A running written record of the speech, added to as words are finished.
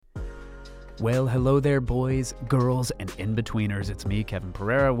Well, hello there, boys, girls, and in-betweeners. It's me, Kevin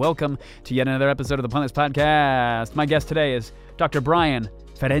Pereira. Welcome to yet another episode of the Pointless Podcast. My guest today is Dr. Brian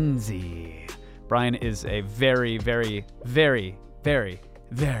Firenzi. Brian is a very, very, very, very,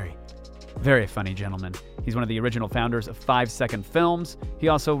 very, very funny gentleman. He's one of the original founders of 5 Second Films. He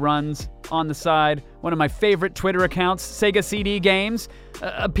also runs, on the side, one of my favorite Twitter accounts, Sega CD Games.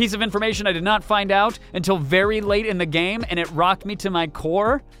 A piece of information I did not find out until very late in the game, and it rocked me to my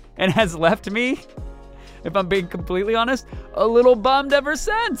core and has left me, if I'm being completely honest, a little bummed ever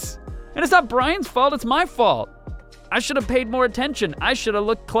since. And it's not Brian's fault, it's my fault. I should have paid more attention. I should have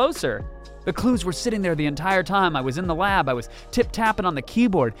looked closer. The clues were sitting there the entire time. I was in the lab. I was tip-tapping on the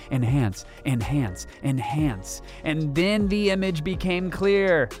keyboard. Enhance, enhance, enhance. And then the image became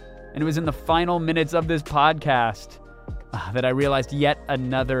clear. And it was in the final minutes of this podcast that I realized yet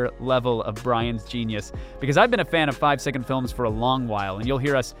another level of Brian's genius. Because I've been a fan of 5 Second Films for a long while, and you'll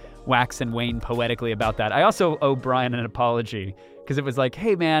hear us wax and wane poetically about that. I also owe Brian an apology, because it was like,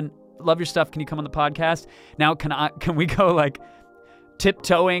 hey man, love your stuff. Can you come on the podcast? Now can we go like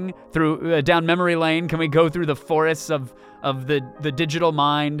tiptoeing through down memory lane? Can we go through the forests of the digital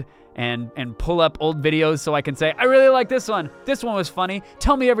mind and pull up old videos so I can say, I really like this one. This one was funny.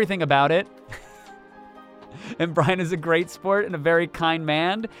 Tell me everything about it. And Brian is a great sport and a very kind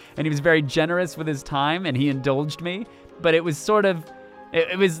man, and he was very generous with his time, and he indulged me. But it was sort of,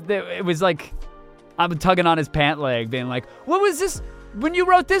 it was like I'm tugging on his pant leg, being like, what was this when you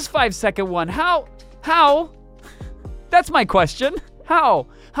wrote this 5 second one? How? That's my question. How?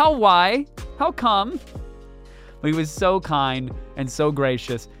 Why? How come? He was so kind and so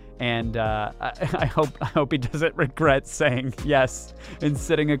gracious, and I hope he doesn't regret saying yes and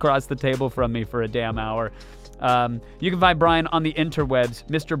sitting across the table from me for a damn hour. You can find Brian on the interwebs,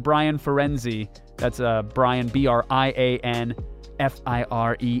 Mr. Brian Firenzi. That's Brian, Brian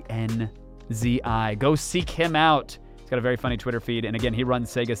Firenzi. Go seek him out. He's got a very funny Twitter feed, and again, he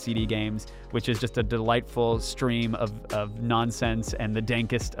runs Sega CD Games, which is just a delightful stream of nonsense and the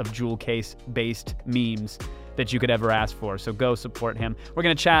dankest of jewel case-based memes that you could ever ask for. So go support him. We're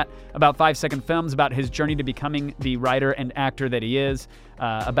going to chat about 5 Second Films, about his journey to becoming the writer and actor that he is,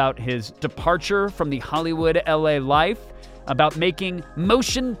 about his departure from the Hollywood LA life, about making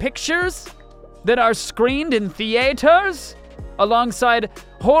motion pictures that are screened in theaters alongside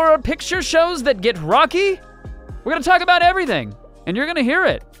horror picture shows that get rocky. We're going to talk about everything, and you're going to hear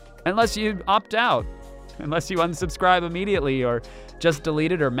it, unless you opt out, unless you unsubscribe immediately or just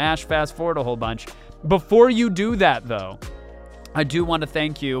delete it or mash fast forward a whole bunch. Before you do that, though, I do want to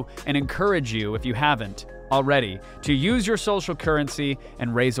thank you and encourage you, if you haven't already, to use your social currency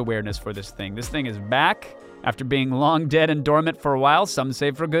and raise awareness for this thing. This thing is back after being long dead and dormant for a while, some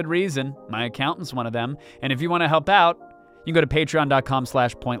say for good reason. My accountant's one of them. And if you want to help out, you can go to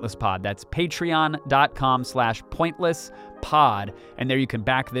patreon.com/pointlesspod. That's patreon.com/pointlesspod. And there you can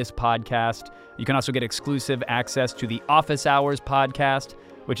back this podcast. You can also get exclusive access to the Office Hours podcast,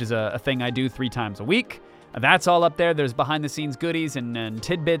 which is a thing I do 3 times a week. That's all up there. There's behind-the-scenes goodies and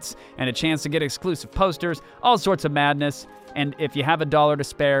tidbits and a chance to get exclusive posters, all sorts of madness. And if you have $1 to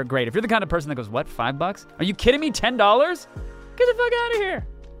spare, great. If you're the kind of person that goes, what, $5? Are you kidding me, $10? Get the fuck out of here.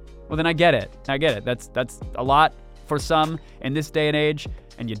 Well, then I get it. That's a lot for some in this day and age,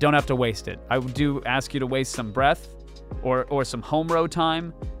 and you don't have to waste it. I do ask you to waste some breath or some home row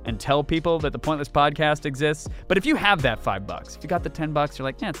time and tell people that the Pointless Podcast exists. But if you have that $5, if you got the $10, you're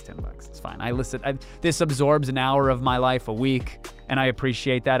like, it's $10. It's fine. This absorbs an hour of my life a week, and I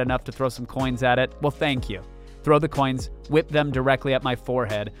appreciate that enough to throw some coins at it. Well, thank you. Throw the coins, whip them directly at my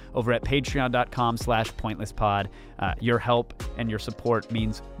forehead over at patreon.com/pointlesspod. Your help and your support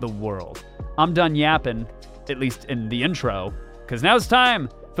means the world. I'm done yapping, at least in the intro, because now it's time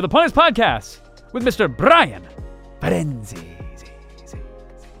for the Pointless Podcast with Mr. Brian Firenzi.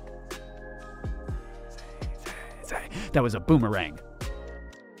 That was a boomerang.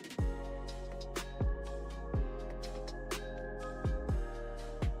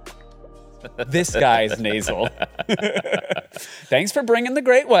 This guy's nasal. Thanks for bringing the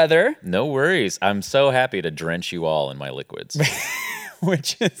great weather. No worries. I'm so happy to drench you all in my liquids.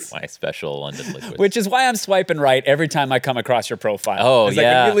 Which is my special London liquid. Which is why I'm swiping right every time I come across your profile. Oh, it's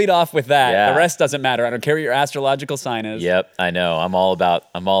yeah. Like, if you lead off with that, yeah. The rest doesn't matter. I don't care what your astrological sign is. Yep, I know. I'm all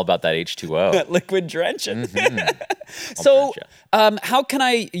about that H2O. That liquid drenching. Mm-hmm. So, how can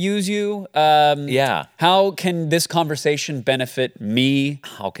I use you? Yeah. How can this conversation benefit me?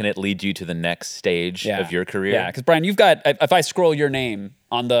 How can it lead you to the next stage of your career? Yeah, because Brian, you've got. If I scroll your name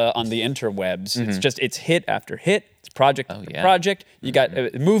on the interwebs, it's hit after hit. It's project after project. You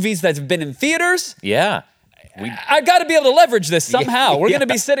got movies that have been in theaters. Yeah. I got to be able to leverage this somehow. We're going to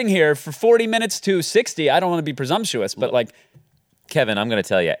be sitting here for 40 minutes to 60. I don't want to be presumptuous, but like, Kevin, I'm going to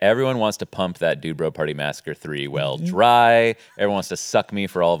tell you, everyone wants to pump that Dude Bro Party Massacre 3 well dry. Everyone wants to suck me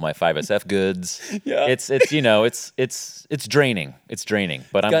for all of my 5SF goods. Yeah. It's draining. It's draining.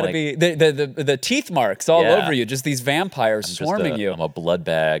 But I'm gotta like, be the teeth marks all Yeah. over you, just these vampires swarming you. I'm a blood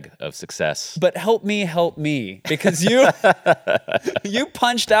bag of success. But help me, because you you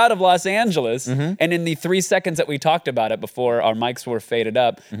punched out of Los Angeles, and in the 3 seconds that we talked about it before our mics were faded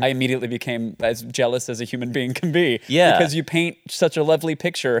up, I immediately became as jealous as a human being can be. Yeah. Because you paint such a lovely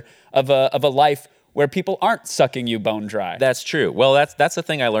picture of a life where people aren't sucking you bone dry. That's true. Well, that's the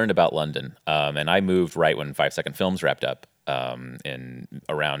thing I learned about London. And I moved right when 5 Second Films wrapped up in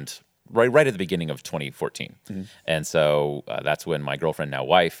around right at the beginning of 2014. And so that's when my girlfriend, now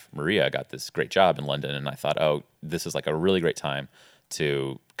wife, Maria, got this great job in London. And I thought, oh, this is like a really great time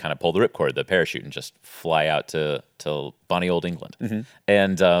to kind of pull the ripcord, the parachute, and just fly out to bonny old England.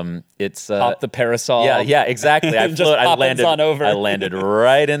 And it's Pop the parasol. Yeah, exactly. I Just Poppins on over. I landed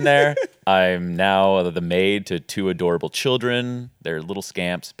right in there. I'm now the maid to 2 adorable children. They're little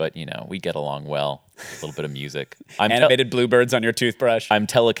scamps, but we get along well. A little bit of music. Animated bluebirds on your toothbrush. I'm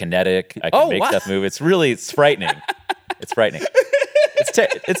telekinetic. I can make stuff move. It's frightening. It's frightening.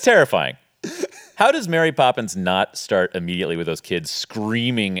 It's terrifying. How does Mary Poppins not start immediately with those kids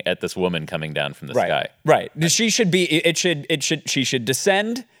screaming at this woman coming down from the sky? Right. She should be. She should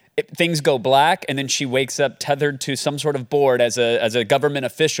descend. Things go black, and then she wakes up tethered to some sort of board as a government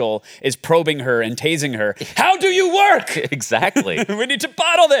official is probing her and tasing her. How do you work? Exactly. We need to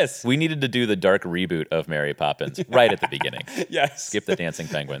bottle this. We needed to do the dark reboot of Mary Poppins right at the beginning. Yes. Skip the dancing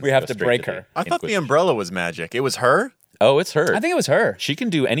penguins. We have go to straight break the her. I thought the umbrella was magic. It was her? Oh, it's her. I think it was her. She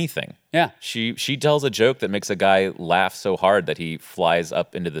can do anything. Yeah. She tells a joke that makes a guy laugh so hard that he flies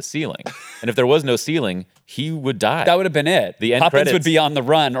up into the ceiling. And if there was no ceiling, he would die. That would have been it. The end Poppins credits would be on the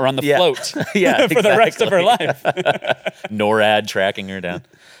run or on the float Yeah, for the rest of her life. NORAD tracking her down.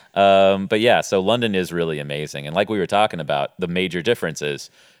 But yeah, so London is really amazing. And like we were talking about, the major difference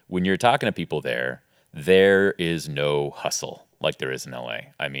is when you're talking to people there is no hustle like there is in LA.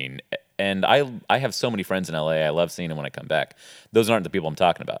 I mean, and I have so many friends in LA. I love seeing them when I come back. Those aren't the people I'm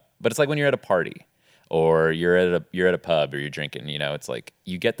talking about. But it's like when you're at a party or you're at a pub or you're drinking, it's like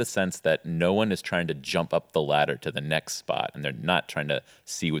you get the sense that no one is trying to jump up the ladder to the next spot, and they're not trying to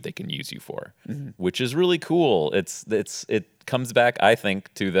see what they can use you for, which is really cool. It comes back, I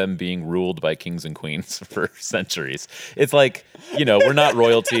think, to them being ruled by kings and queens for centuries. It's like, we're not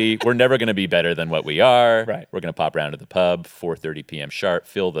royalty. We're never going to be better than what we are. Right. We're going to pop around to the pub, 4:30 p.m. sharp,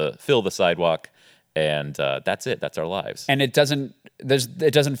 fill the sidewalk, and that's it. That's our lives. And it doesn't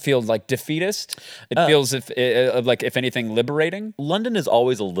feel like defeatist. It feels if anything, liberating. London is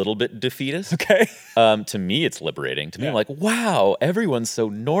always a little bit defeatist. Okay. To me, it's liberating. To me, I'm like, wow, everyone's so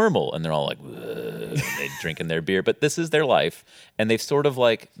normal. And they're all like, they drinking their beer. But this is their life. And they've sort of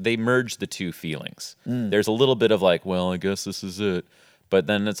they merge the two feelings. There's a little bit of well, I guess this is it. But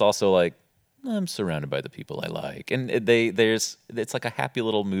then it's also like, I'm surrounded by the people I like. And it's like a happy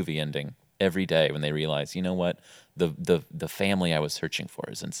little movie ending every day when they realize, you know what? The family I was searching for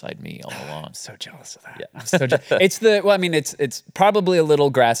is inside me all along. I'm so jealous of that. Yeah. I'm so it's probably a little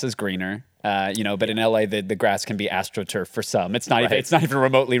grass is greener, but in LA the grass can be astroturf for some. It's not even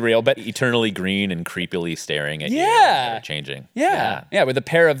remotely real, but Eternally green and creepily staring at you. Yeah. Changing. Yeah, with a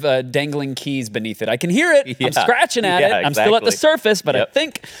pair of dangling keys beneath it. I can hear it. Yeah. I'm scratching at it. Yeah, I'm still at the exactly. surface, but I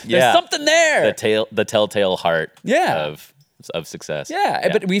think there's something there. The telltale heart Yeah. of success. Yeah,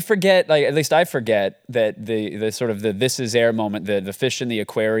 but we forget, at least I forget, that the sort of the this is air moment, the fish in the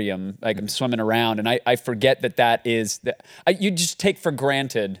aquarium, I'm swimming around, and I forget that is, you just take for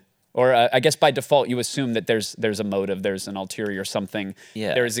granted, or I guess by default you assume that there's a motive, there's an ulterior something,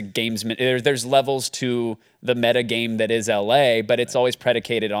 there's a gamesman, there's levels to the meta game that is LA, but it's always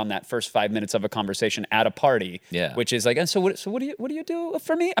predicated on that first 5 minutes of a conversation at a party, which is so what do you do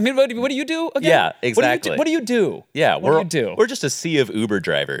for me? I mean, what do you do again? Yeah, exactly. What do you do? Yeah, what do you do? We're just a sea of Uber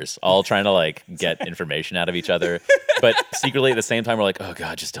drivers, all trying to get information out of each other, but secretly at the same time we're like, oh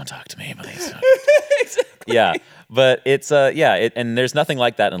God, just don't talk to me, please. Exactly. Yeah, but it's and there's nothing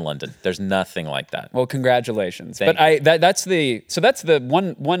like that in London. There's nothing like that. Well, congratulations. Thank you. That's the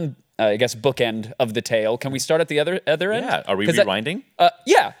one I guess bookend of the tale. Can we start at the other end? Yeah. Are we rewinding?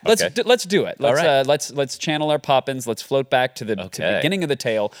 Yeah. Let's Okay. let's do it. Let's All right. Let's channel our Poppins. Let's float back to the beginning of the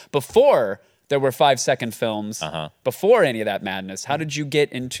tale before there were 5-second films. Before any of that madness. How did you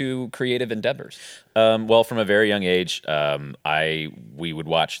get into creative endeavors? Well, from a very young age, we would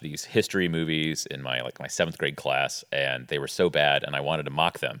watch these history movies in my 7th grade class, and they were so bad, and I wanted to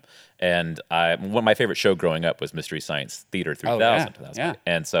mock them. And one of my favorite show growing up was Mystery Science Theater 3000. Yeah.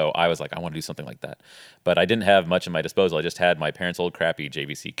 And so I was like, I want to do something like that. But I didn't have much at my disposal. I just had my parents' old crappy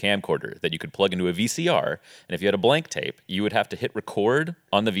JVC camcorder that you could plug into a VCR. And if you had a blank tape, you would have to hit record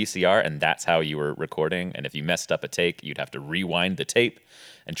on the VCR, and that's how you were recording. And if you messed up a take, you'd have to rewind the tape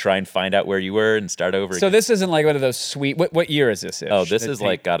and try and find out where you were and start over So again. this isn't like one of those sweet... What year is this? Oh, this is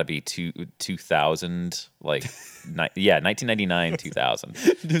like got to be 2000, like, 1999, 2000.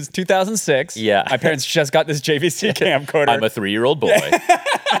 This is 2006. Yeah. My parents just got this JVC camcorder. I'm a 3-year-old boy.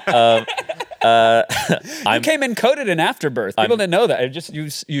 You came encoded in Afterbirth. People didn't know that.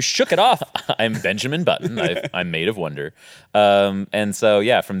 You shook it off. I'm Benjamin Button. I'm made of wonder. And so,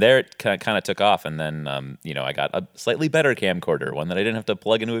 yeah, from there, it kind of took off. And then, I got a slightly better camcorder, one that I didn't have to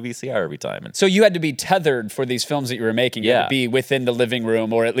plug into a VCR every time. And So you had to be tethered for these films that you were making. You had Yeah. to be within the living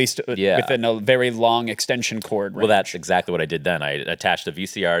room or at least within a very long extension cord range. well, that's exactly what I did then. I attached a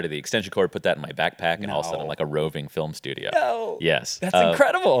VCR to the extension cord, put that in my backpack, and all of a sudden I'm like a roving film studio. No. Yes. That's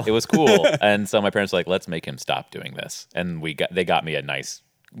incredible. It was cool. And so my parents were like, let's make him stop doing this. And they got me a nicer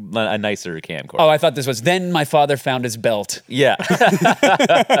camcorder. Oh, I thought this was, then my father found his belt. Yeah.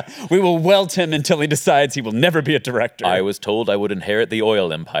 We will welt him until he decides he will never be a director. I was told I would inherit the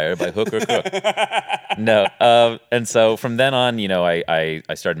oil empire by hook or crook. No. And so from then on, I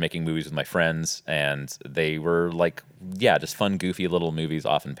started making movies with my friends, and they were like, just fun, goofy little movies,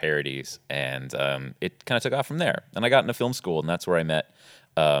 often parodies. And it kind of took off from there. And I got into film school, and that's where I met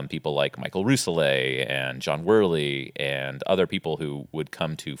people like Michael Rousselet and John Worley and other people who would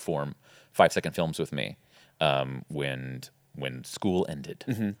come to form 5-second films with me when school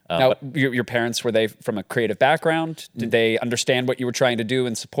ended. Now, your parents, were they from a creative background? Did they understand what you were trying to do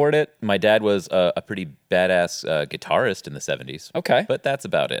and support it? My dad was a pretty badass guitarist in the 70s. Okay. But that's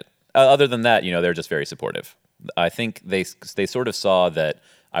about it. Other than that, they're just very supportive. I think they sort of saw that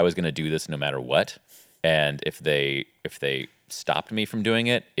I was going to do this no matter what. And if they stopped me from doing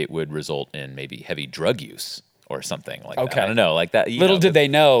it, it would result in maybe heavy drug use or something like that. I don't know, like that. Little did they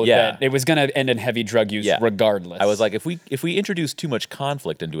know Yeah. that it was going to end in heavy drug use regardless. I was like, if we introduce too much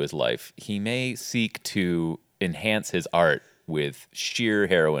conflict into his life, he may seek to enhance his art with sheer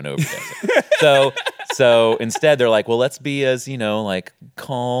heroin overdosing. So instead, they're like, well, let's be as like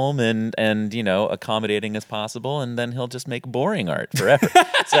calm and accommodating as possible, and then he'll just make boring art forever.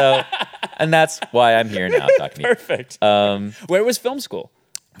 And that's why I'm here now talking to you. Perfect. Where was film school?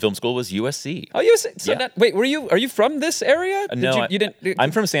 Film school was USC. Oh, USC. So Yeah. wait, are you from this area? No, you didn't.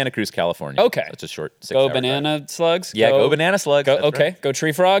 I'm from Santa Cruz, California. Okay. It's a short 6 Go hour banana drive. slugs. Yeah, go banana slugs. Go, that's okay, right. go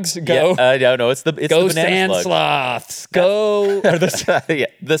tree frogs. Go. Yeah, no, it's the Go banana sand slug. sloths. Go. Or the, Yeah,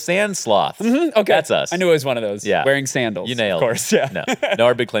 the sand sloth. okay, That's us. I knew it was one of those. Yeah. Wearing sandals. You nailed of course. it. Yeah. No,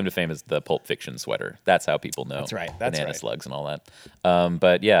 our big claim to fame is the Pulp Fiction sweater. That's how people know. That's right, that's banana right. slugs and all that.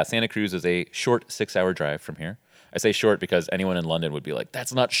 But yeah, Santa Cruz is a short 6-hour drive from here. I say short because anyone in London would be like,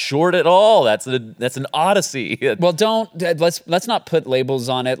 "That's not short at all. That's an odyssey." Well, let's not put labels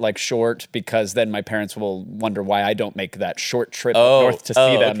on it like short, because then my parents will wonder why I don't make that short trip north to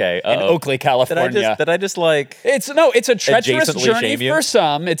see them okay. in Oakley, California. Did I just like? It's a treacherous Adjacently journey shame you? for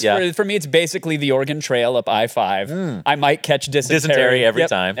some. It's Yeah. for me, it's basically the Oregon Trail up I-5. I might catch dysentery. Dysentery every Yep,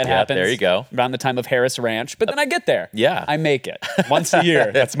 time. It Yeah, happens. there you go. Around the time of Harris Ranch, but then I get there. Yeah. I make it once a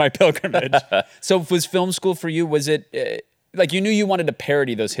year. That's my pilgrimage. So, was film school for you? Was it? Like, you knew you wanted to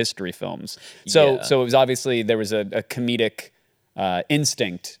parody those history films. So Yeah. it was obviously there was a comedic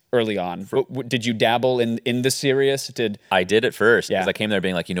instinct early on. Did you dabble in the serious? I did at first because Yeah. I came there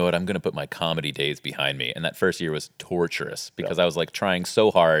being like, you know what, I'm going to put my comedy days behind me. And that first year was torturous because I was like trying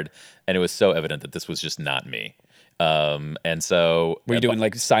so hard, and it was so evident that this was just not me. And so Were you doing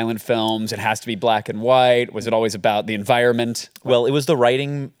like silent films? It has to be black and white. Was it always about the environment? Well, it was the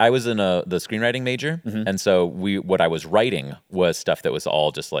writing. I was in the screenwriting major, and so what I was writing was stuff that was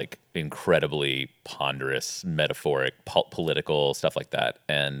all just like incredibly ponderous, metaphoric, political stuff like that,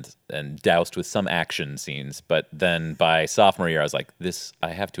 and doused with some action scenes. But then by sophomore year, I was like,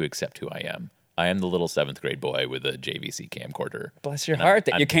 I have to accept who I am. I am the little 7th grade boy with a JVC camcorder. Bless your heart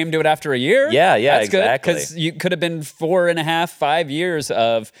that you came to it after a year. Yeah, That's exactly. Because you could have been 4.5, 5 years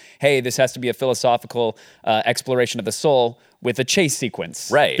of, hey, this has to be a philosophical exploration of the soul with a chase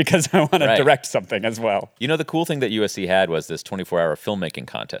sequence. Right. Because I want to Right. direct something as well. You know, the cool thing that USC had was this 24-hour filmmaking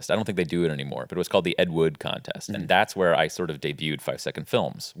contest. I don't think they do it anymore, but it was called the Ed Wood contest. And that's where I sort of debuted 5-second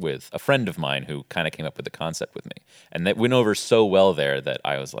films with a friend of mine who kind of came up with the concept with me. And that went over so well there that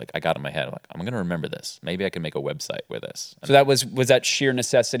I was like, I got in my head, I'm like, I'm going to remember this. Maybe I can make a website with this. So that was that sheer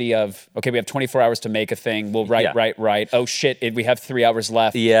necessity of, okay, we have 24 hours to make a thing. We'll write. Oh, shit, we have 3 hours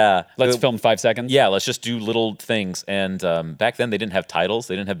left. Yeah. Let's film 5 seconds. Yeah, let's just do little things. And back then they didn't have titles.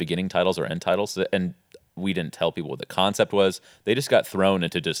 They didn't have beginning titles or end titles. And we didn't tell people what the concept was. They just got thrown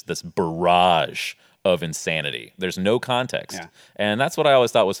into just this barrage of insanity. There's no context. Yeah. And that's what I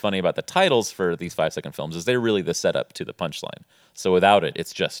always thought was funny about the titles for these 5-second films is they're really the setup to the punchline. So without it,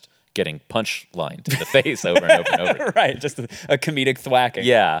 it's just getting punchline to the face over and over and over. Right, just a comedic thwacking.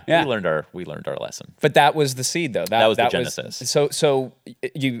 Yeah. We learned our lesson. But that was the seed, though. That was the genesis. So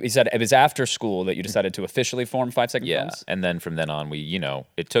you said it was after school that you decided to officially form 5-second films? And then from then on,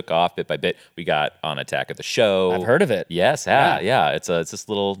 it took off bit by bit. We got on Attack of the Show. I've heard of it. Yes, yeah. It's this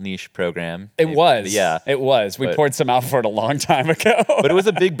little niche program. It was. Yeah. It was. We poured some out for it a long time ago. But it was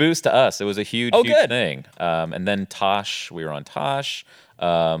a big boost to us. It was a huge good. thing. And then Tosh, we were on Tosh.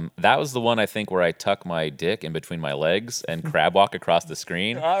 That was the one I think where I tuck my dick in between my legs and crab walk across the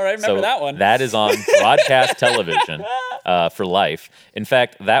screen. All right, remember that one. That is on broadcast television for life. In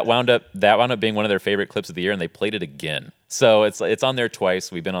fact, that wound up being one of their favorite clips of the year, and they played it again. So it's on there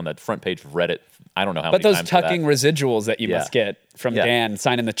twice. We've been on the front page of Reddit. I don't know how many times. But those tucking residuals that you must get from Dan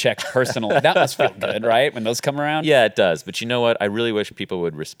signing the check personally, that must feel good, right? When those come around? Yeah, it does. But you know what? I really wish people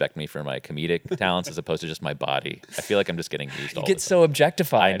would respect me for my comedic talents as opposed to just my body. I feel like I'm just getting used all the time. You get so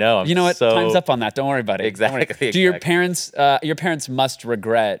objectified. I know. You know what? Time's up on that. Don't worry about it. Exactly. Do your parents must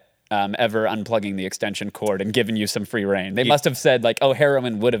regret ever unplugging the extension cord and giving you some free reign? They must have said like, "Oh,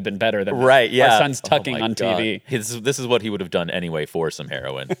 heroin would have been better than right." Yeah, our son's tucking on God. TV." This is what he would have done anyway for some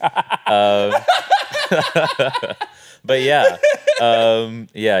heroin. But he's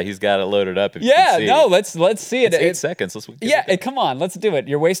got it loaded up. If you can see. Let's see it. It's 8 seconds. Come on, let's do it.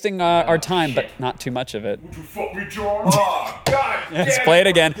 You're wasting our time, but not too much of it. Let's play it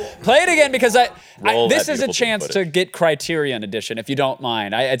again. Play it again because this is a chance to get Criterion edition, if you don't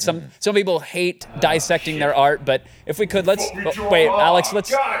mind. Some people hate dissecting their art, but if we could, wait, Alex.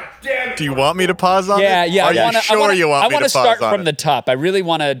 Let's. Do you want me to pause on it? Yeah. Are you sure you want me to pause on it? I want to start from the top. I really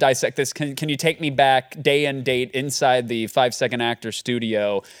want to dissect this. Can you take me back day and date inside the 5-second actor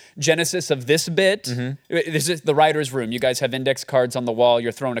studio? Genesis of this bit. This is the writer's room. You guys have index cards on the wall.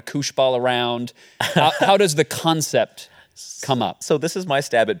 You're throwing a koosh ball around. How does the concept come up? So this is my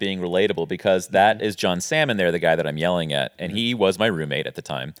stab at being relatable because that is John Salmon there, the guy that I'm yelling at, and he was my roommate at the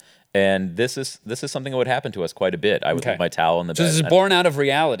time. And this is something that would happen to us quite a bit. I would leave my towel in the bed. So this is born out of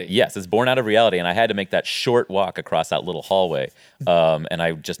reality. Yes, it's born out of reality, and I had to make that short walk across that little hallway, and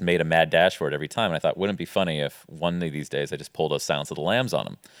I just made a mad dash for it every time. And I thought, wouldn't it be funny if one of these days I just pulled a Silence of the Lambs on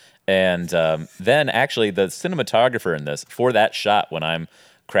him? And then actually the cinematographer in this, for that shot when I'm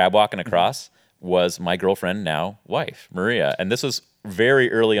crab walking across, was my girlfriend, now wife, Maria. And this was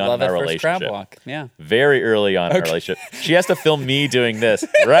very early on in our relationship. Crab walk. Yeah. Very early on in our relationship. She has to film me doing this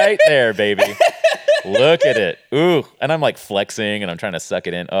right there, baby. Look at it. Ooh. And I'm like flexing and I'm trying to suck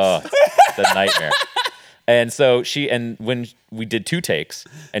it in. Oh, it's a nightmare. And so when we did 2 takes,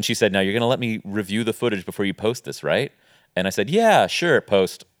 and she said, "Now you're going to let me review the footage before you post this, right?" And I said, "Yeah, sure,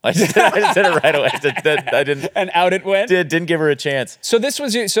 post." I just did it right away. I didn't. And out it went? Didn't give her a chance. So this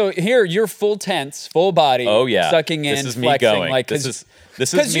was you. So here, you're full tense, full body. Oh, yeah. Sucking in, this is flexing. Me going. Like, this is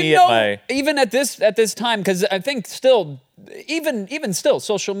me at my... Even at this time, because I think still, even still,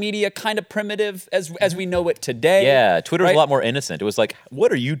 social media kind of primitive as we know it today. Yeah, Twitter was a lot more innocent. It was like,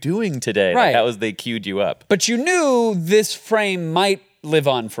 "What are you doing today?" Right. Like, that was, they queued you up. But you knew this frame might live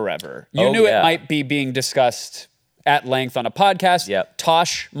on forever. You knew it might be being discussed at length on a podcast. Yep.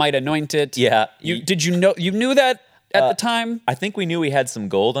 Tosh might anoint it. Yeah. You knew that at the time? I think we knew we had some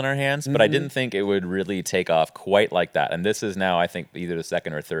gold on our hands, but I didn't think it would really take off quite like that. And this is now, I think, either the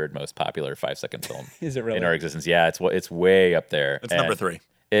second or third most popular 5-second film Is it really? in our existence. Yeah, it's way up there. It's number 3.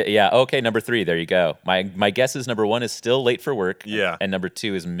 Okay, number 3. There you go. My guess is number 1 is Still Late for Work. Yeah. And number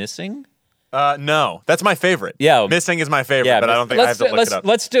 2 is Missing. No, that's my favorite. Yeah. Missing is my favorite, but I don't think I have to look it up.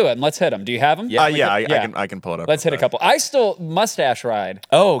 Let's do it. And let's hit them. Do you have them? Yeah. I can pull it up. Let's hit a couple. I still Mustache Ride.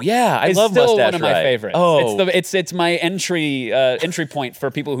 Oh yeah, I love still Mustache one of my Ride. favorites. Oh, it's my entry point for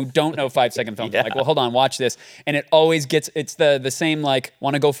people who don't know 5-second films. Yeah. Like, well, hold on, watch this, and it always gets the same like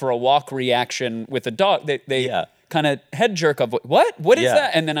want to go for a walk reaction with a dog. They kind of head jerk of what is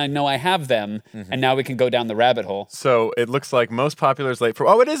that, and then I know I have them, and now we can go down the rabbit hole. So it looks like most popular is Late for.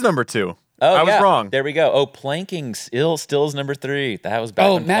 Oh, it is number 2. Oh, I was wrong. There we go. Oh, Planking still is number 3. That was back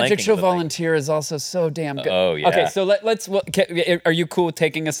when Magic Planking Show was a thing. Volunteer is also so damn good. Oh, yeah. Okay, so let's. Are you cool with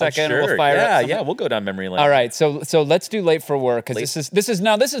taking a second? Sure. We'll fire up something? We'll go down memory lane. All right, so let's do Late for Work because this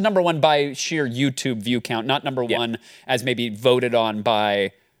is number 1 by sheer YouTube view count, not number 1 as maybe voted on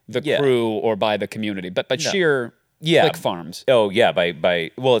by the crew or by the community, but sheer Click Farms. Oh yeah,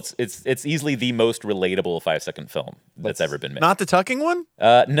 well, it's easily the most relatable 5-second film that's ever been made. Not the tucking one?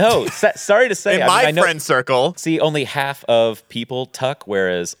 No, sorry to say. In my friend circle. See, only half of people tuck,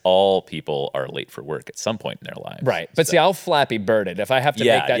 whereas all people are late for work at some point in their lives. Right, but see, I'll Flappy Bird it. If I have to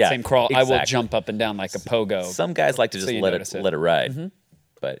make that same crawl, exactly. I will jump up and down like a pogo. Some guys like to just let it ride. Mm-hmm.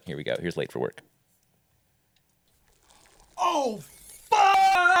 But here we go. Here's late for work. Oh, fuck!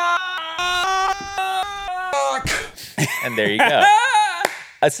 And there you go.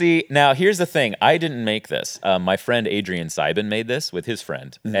 See, now here's the thing. I didn't make this. My friend Adrian Seibin made this with his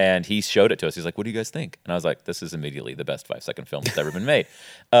friend, and he showed it to us. He's like, "What do you guys think?" And I was like, "This is immediately the best 5-second film that's ever been made."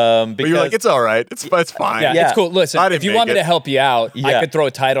 But you're like, "It's all right. It's fine." Yeah, it's cool. Listen, if you want me to help you out, I could throw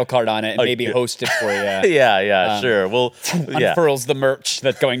a title card on it and maybe host it for you. Sure. Well, unfurls the merch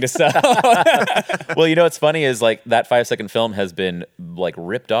that's going to sell. Well, you know what's funny is like that 5-second film has been like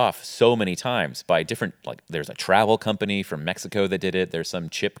ripped off so many times by different, like there's a travel company from Mexico that did it. There's some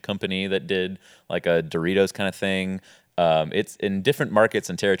chip company that did like a Doritos kind of thing. It's in different markets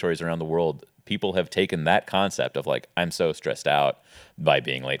and territories around the world. People have taken that concept of like, I'm so stressed out by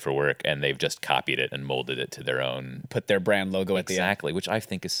being late for work, and they've just copied it and molded it to their own. Put their brand logo at the end. Exactly, which I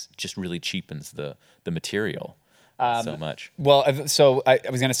think is just really cheapens the material. So much. Well, so I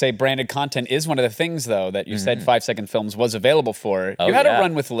was going to say branded content is one of the things, though, that you said 5-second films was available for. You had a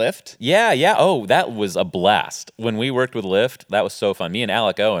run with Lyft. Yeah. Oh, that was a blast. When we worked with Lyft, that was so fun. Me and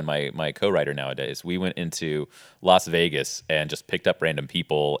Alec Owen, my co-writer nowadays, we went into Las Vegas and just picked up random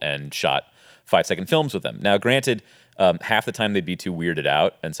people and shot 5-second films with them. Now, granted, half the time they'd be too weirded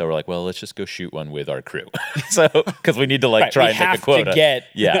out, and so we're like, well, let's just go shoot one with our crew. So, because we need to try and make a quota. To get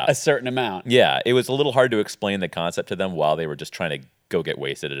a certain amount. Yeah, it was a little hard to explain the concept to them while they were just trying to go get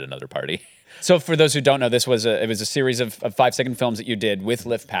wasted at another party. So for those who don't know, it was a series of 5-second films that you did with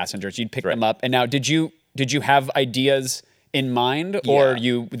Lyft passengers. You'd pick them up, and now did you have ideas in mind, or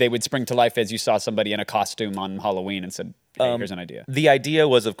they would spring to life as you saw somebody in a costume on Halloween and said, hey, here's an idea? The idea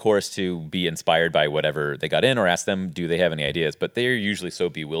was, of course, to be inspired by whatever they got in, or ask them, do they have any ideas? But they're usually so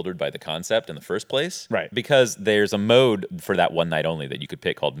bewildered by the concept in the first place. Right. Because there's a mode for that one night only that you could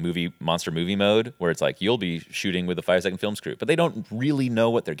pick called monster movie mode, where it's like, you'll be shooting with a 5-second films crew, but they don't really and know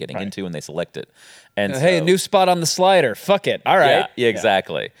what they're getting into when they select it. And hey, a new spot on the slider. Fuck it. All right. Yeah,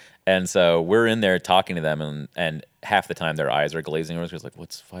 exactly. And so we're in there talking to them, and half the time their eyes are glazing over. It's like,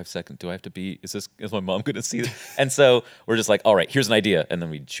 what's 5 seconds? Do I have to be, is my mom going to see this? And so we're just like, all right, here's an idea. And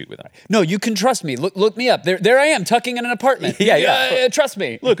then we shoot with them. No, you can trust me. Look me up. There I am, tucking in an apartment. Trust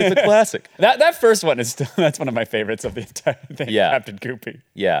me. Look, it's a classic. That first one that's one of my favorites of the entire thing. Yeah. Captain Goopy.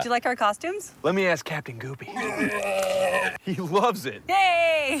 Yeah. Do you like our costumes? Let me ask Captain Goopy. He loves it.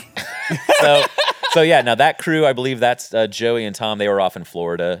 Yay! So yeah, now that crew, I believe that's Joey and Tom. They were off in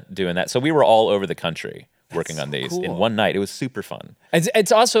Florida doing that. So we were all over the country working on these in one night. It was super fun.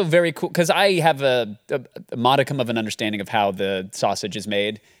 It's also very cool because I have a modicum of an understanding of how the sausage is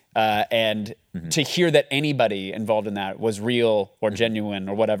made. And to hear that anybody involved in that was real or genuine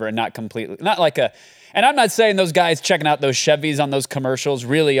or whatever, and not completely, and I'm not saying those guys checking out those Chevys on those commercials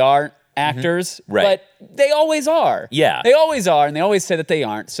really are actors, right. But they always are. Yeah. They always are, and they always say that they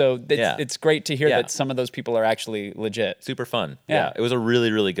aren't. So it's great to hear that some of those people are actually legit. Super fun. Yeah. It was a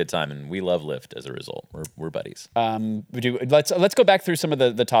really, really good time, and we love Lyft as a result. We're buddies. Let's go back through some of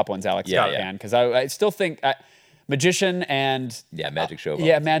the top ones, Alex. Because I still think Magician and Magic Show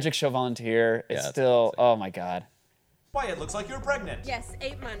Volunteer. Magic Show Volunteer. It's still oh my god. Why, it looks like you're pregnant. Yes,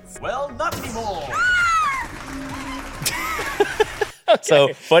 8 months. Well, not anymore. Okay.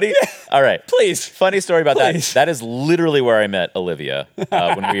 So funny. All right, please. Funny story about that. That is literally where I met Olivia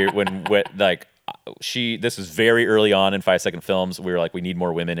This was very early on in 5-second films. We were like, we need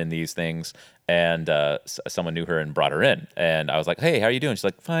more women in these things, and someone knew her and brought her in. And I was like, hey, how are you doing? She's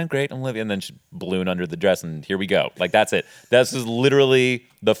like, fine, great, I'm Olivia. And then she ballooned under the dress, and here we go. Like that's it. This is literally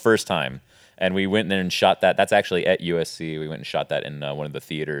the first time. And we went in there and shot that. That's actually at USC. We went and shot that in one of the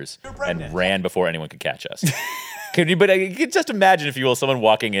theaters and ran before anyone could catch us. But you could just imagine, if you will, someone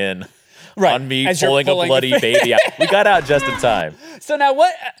walking in on me pulling a bloody baby out. We got out just in time. So now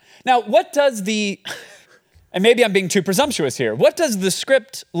what does and maybe I'm being too presumptuous here. What does the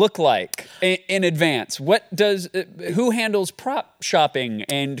script look like in advance? Who handles prop shopping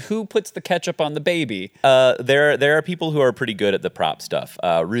and who puts the ketchup on the baby? There are people who are pretty good at the prop stuff.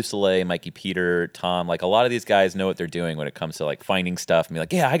 Rousselet, Mikey Peter, Tom, like a lot of these guys know what they're doing when it comes to like finding stuff and be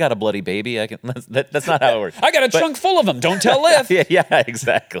like, yeah, I got a bloody baby. That's not how it works. I got a trunk full of them. Don't tell Lyft. yeah,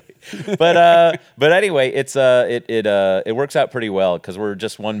 exactly. But anyway, it works out pretty well because we're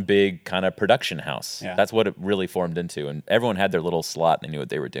just one big kind of production house. Yeah. That's what it really formed into, and everyone had their little slot and they knew what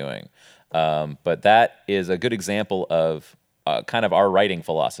they were doing. But that is a good example of kind of our writing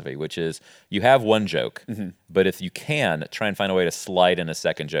philosophy, which is you have one joke, but if you can, try and find a way to slide in a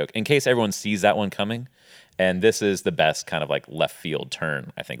second joke in case everyone sees that one coming. And this is the best kind of like left field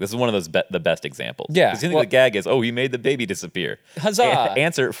turn, I think. This is one of those the best examples. Yeah. Because you think the gag is, he made the baby disappear. Huzzah.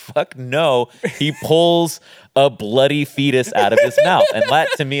 Answer, fuck no. He pulls a bloody fetus out of his mouth. And that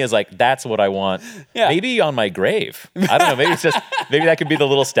to me is like, that's what I want. Yeah. Maybe on my grave. I don't know. Maybe that could be the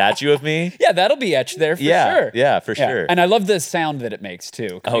little statue of me. Yeah, that'll be etched there for sure. Yeah, for sure. And I love the sound that it makes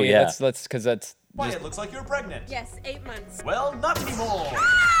too. Let's because that's. Why, it looks like you're pregnant. Yes, 8 months. Well, not anymore.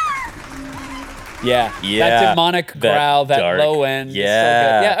 Yeah, Yeah, that demonic growl, that dark. low end. Yeah. Is so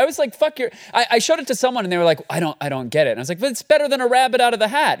good. Yeah, I was like, "Fuck your." I showed it to someone, and they were like, "I don't get it." And I was like, "But it's better than a rabbit out of the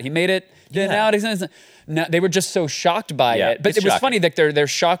hat." He made it. No, they were just so shocked by it. But it's it was shocking. funny that their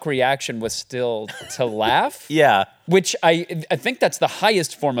shock reaction was still to laugh. Yeah. Which I think that's the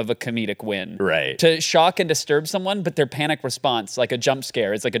highest form of a comedic win. Right. To shock and disturb someone, but their panic response, like a jump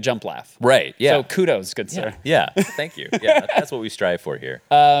scare, is like a jump laugh. Right. Yeah. So kudos, good sir. Yeah. Thank you. Yeah. That's what we strive for here.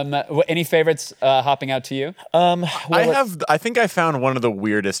 Any favorites hopping out to you? I think I found one of the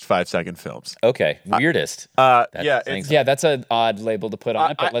weirdest 5-second films. Okay. Weirdest. Yeah, that's an odd label to put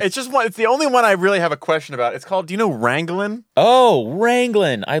on it. But let's. It's the only one I really have a question about. It's called, do you know Wranglin'? Oh,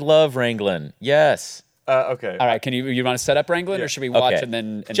 Wranglin'. I love Wranglin'. Yes. Okay. All right, you want to set up Wranglin', or should we watch Okay. and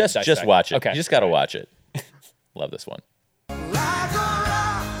then just dissect? watch it. Okay, You just got to watch it. Love this one.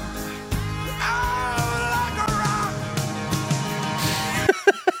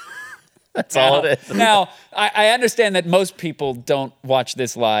 That's all it is. Now, I understand that most people don't watch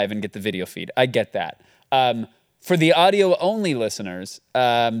this live and get the video feed. I get that. For the audio only listeners,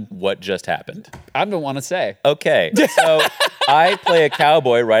 What just happened? I don't want to say. Okay. So I play a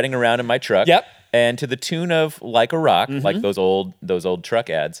cowboy riding around in my truck. Yep. And to the tune of Like a Rock, like those old truck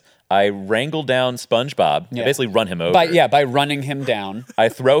ads, I wrangle down SpongeBob. I basically run him over. By running him down. I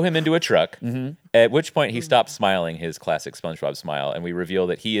throw him into a truck, at which point he stops smiling his classic SpongeBob smile, and we reveal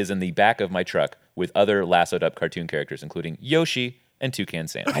that he is in the back of my truck with other lassoed up cartoon characters, including Yoshi and Toucan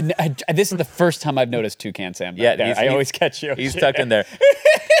Sam. This is the first time I've noticed Toucan Sam. Yeah, I always catch you. He's tucked in there.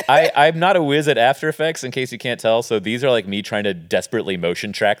 I'm not a whiz at After Effects, in case you can't tell. So these are like me trying to desperately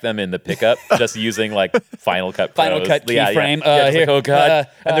motion track them in the pickup, just using like Final Cut Pros. Final Cut keyframe. Just like, oh god,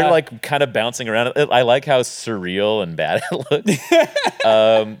 and they're like kind of bouncing around. I like how surreal and bad it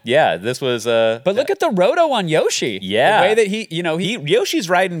looks. This was. But look at the roto on Yoshi. Yeah, the way that he Yoshi's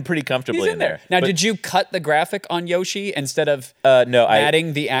riding pretty comfortably he's in there. Now, did you cut the graphic on Yoshi instead of no,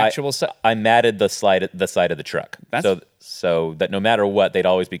 matting the actual? I matted the side of the truck. So that no matter what, they'd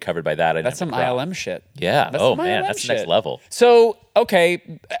always be covered by that. That's some ILM shit. Yeah. That's Oh some man, ILM that's shit. next level. So,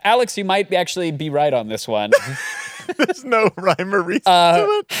 okay, Alex, you might actually be right on this one. There's no rhyme or reason to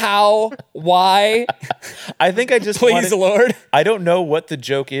it. How? Why? I think I just Please, Lord. I don't know what the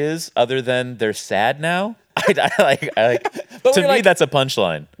joke is other than they're sad now. I like to me that's a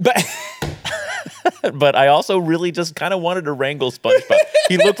punchline. But But I also really just kind of wanted to wrangle SpongeBob.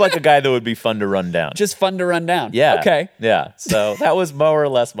 He looked like a guy that would be fun to run down. just fun to run down. Yeah. Okay. Yeah. So that was more or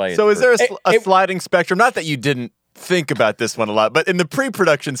less my. So is there a It- sliding spectrum? Not that you didn't think about this one a lot, but in the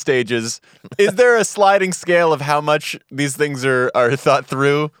pre-production stages, is there a sliding scale of how much these things are thought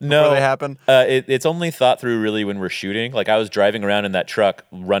through before they happen? It's only thought through really when we're shooting. Like I was driving around in that truck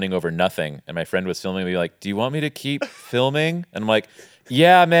running over nothing, and my friend was filming me like, "Do you want me to keep filming?" And I'm like,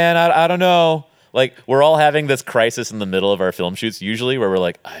 "Yeah, man, I don't know." Like we're all having this crisis in the middle of our film shoots usually where we're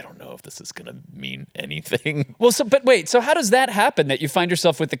like, I don't know if this is gonna mean anything. Well, but wait. So how does that happen? That you find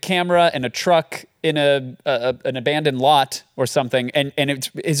yourself with the camera and a truck in an abandoned lot or something, and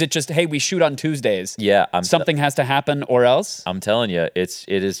is it just, hey, we shoot on Tuesdays? Yeah, something has to happen or else. I'm telling you, it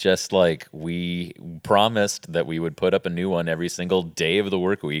is just like we promised that we would put up a new one every single day of the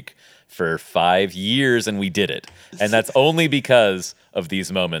work week for 5 years, and we did it. And that's only because of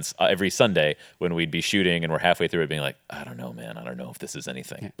these moments every Sunday when we'd be shooting and we're halfway through it being like, I don't know, man. I don't know if this is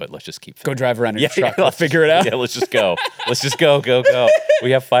anything, but let's just keep Go drive around in your truck. let's We'll figure it out. Yeah, let's just go. Let's just go.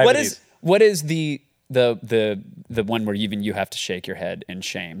 We have 5 of these. What is the one where even you have to shake your head in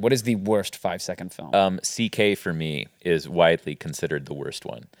shame? What is the worst 5-second film? CK for me is widely considered the worst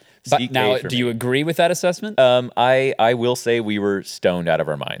one. But CK now, for do me. you agree with that assessment? I will say we were stoned out of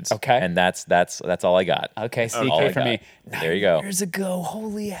our minds. Okay. And that's all I got. Okay, That's all I CK for got. me. There you go. Years ago,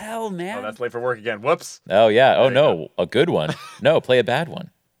 holy hell, man. Oh, that's late for work again. Whoops. Oh yeah. Oh no, a good one. No, play a bad one.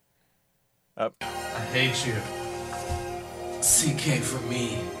 I hate you. CK for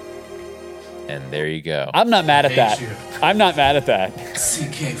me. And there you go. I'm not mad at that. I'm not mad at that.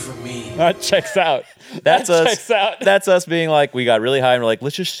 CK for me. That checks out. That's That us. checks out. That's us being like, we got really high and we're like,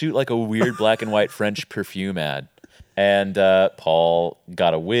 let's just shoot like a weird black and white French perfume ad. And Paul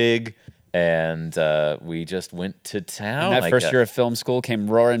got a wig, and we just went to town. And that first year of film school came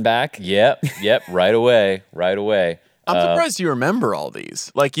roaring back. Yep, right away. I'm surprised you remember all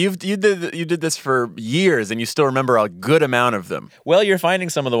these. Like you did this for years, and you still remember a good amount of them. Well, you're finding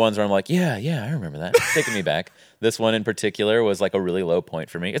some of the ones where I'm like, yeah, I remember that. It's taking me back. This one in particular was like a really low point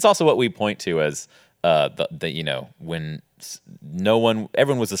for me. It's also what we point to as when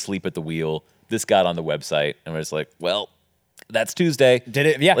everyone was asleep at the wheel. This got on the website, and we're just like, well, that's Tuesday. Did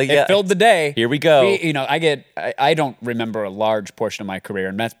it? Yeah, Like, it filled the day. Here we go. I don't remember a large portion of my career,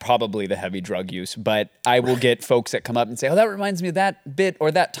 and that's probably the heavy drug use. But I will get folks that come up and say, "Oh, that reminds me of that bit,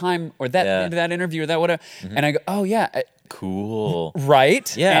 or that time, or that interview, or that whatever," and I go, "Oh yeah." Cool.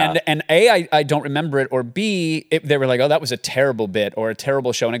 Right? Yeah. And A, I don't remember it, or B, they were like, oh, that was a terrible bit or a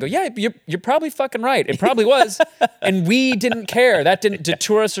terrible show. And I go, yeah, you're probably fucking right. It probably was. And we didn't care. That didn't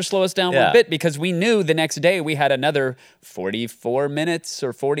deter us or slow us down one bit, because we knew the next day we had another 44 minutes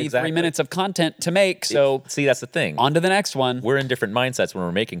or 43 minutes of content to make. So see, that's the thing. On to the next one. We're in different mindsets when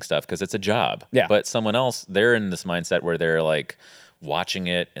we're making stuff because it's a job. Yeah. But someone else, they're in this mindset where they're like watching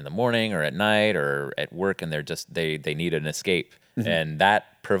it in the morning or at night or at work, and they're just they need an escape, and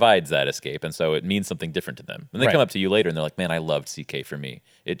that provides that escape, and so it means something different to them. And they come up to you later and they're like, "Man, I loved CK for me.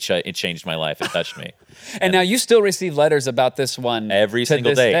 It changed my life. It touched me." And now you still receive letters about this one every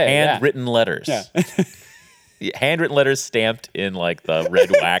single day, handwritten letters. Yeah. Handwritten letters stamped in like the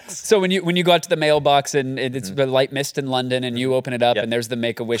red wax. So when you go out to the mailbox and it's the light mist in London, and you open it up and there's the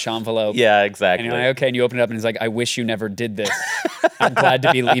Make-A-Wish envelope. Yeah, exactly. And you're like, okay, and you open it up and it's like, I wish you never did this. I'm glad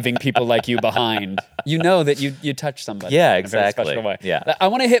to be leaving people like you behind. You know that you touched somebody. Yeah, in a very exactly. special way. Yeah. I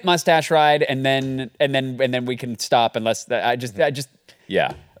want to hit Mustache Ride and then we can stop unless I just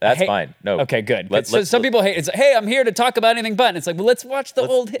Yeah. That's fine. No. Okay, good. Some people hate it. It's like, hey, I'm here to talk about anything but. And it's like, well, let's watch the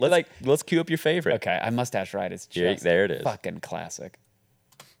old hit. Let's cue up your favorite. Okay, I Mustache Ride is just there it is. Fucking classic.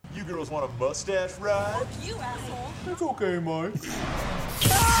 You girls want a mustache ride? You asshole. It's okay, Mike.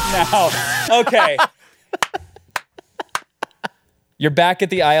 Now, okay. You're back at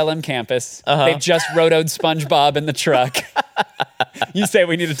the ILM campus. They've just rotoed SpongeBob in the truck. You say,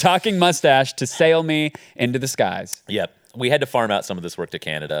 we need a talking mustache to sail me into the skies. Yep. We had to farm out some of this work to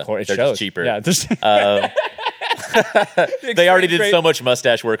Canada. Or it They're shows. just cheaper. Yeah, They already did so much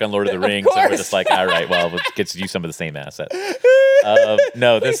mustache work on Lord of the Rings, and we're course. just like, all right, well, we'll get to use some of the same assets.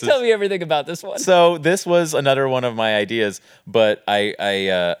 No, this is. Tell me everything about this one. So this was another one of my ideas, but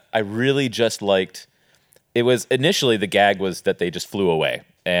I really just liked. It was initially the gag was that they just flew away,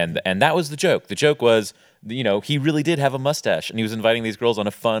 and that was the joke. The joke was, he really did have a mustache, and he was inviting these girls on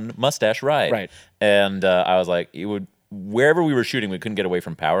a fun mustache ride. Right. And I was like, wherever we were shooting, we couldn't get away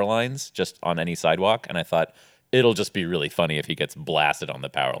from power lines, just on any sidewalk, and I thought, it'll just be really funny if he gets blasted on the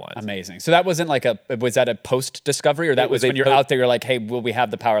power lines. Amazing. So that wasn't was that a post-discovery, or that was when you're out there, you're like, hey, well, we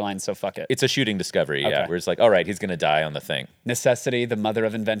have the power lines, so fuck it. It's a shooting discovery, yeah. Okay. We're just like, all right, he's going to die on the thing. Necessity, the mother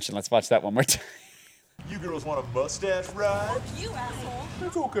of invention. Let's watch that one more time. You girls want a mustache ride? You asshole.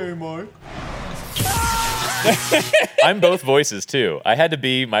 It's okay, Mike. I'm both voices, too. I had to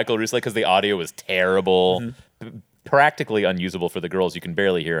be Michael Russo because the audio was terrible. Practically unusable for the girls. You can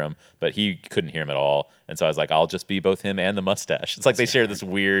barely hear him, but he couldn't hear him at all. And so I was like, I'll just be both him and the mustache. It's like they share this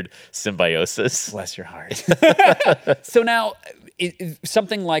weird symbiosis. Bless your heart. So now,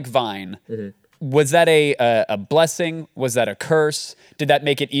 something like Vine, was that a blessing? Was that a curse? Did that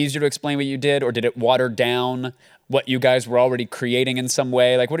make it easier to explain what you did, or did it water down what you guys were already creating in some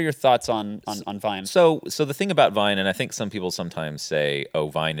way? Like, what are your thoughts on Vine? So the thing about Vine, and I think some people sometimes say, oh,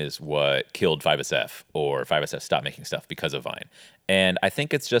 Vine is what killed 5SF, or 5SF stopped making stuff because of Vine. And I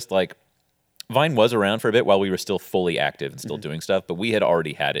think it's just like, Vine was around for a bit while we were still fully active and still doing stuff, but we had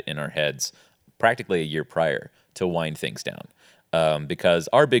already had it in our heads practically a year prior to wind things down. Because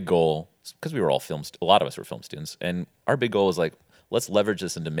our big goal, because we were all a lot of us were film students, and our big goal was like, let's leverage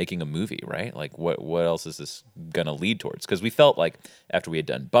this into making a movie, right? Like, what else is this gonna lead towards? Because we felt like after we had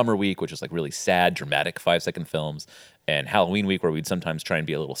done Bummer Week, which was like really sad, dramatic 5-second films, and Halloween Week, where we'd sometimes try and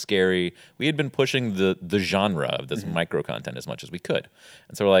be a little scary, we had been pushing the genre of this micro content as much as we could.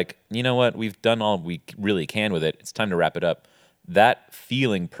 And so we're like, you know what? We've done all we really can with it. It's time to wrap it up. That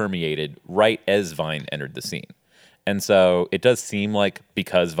feeling permeated right as Vine entered the scene. And so it does seem like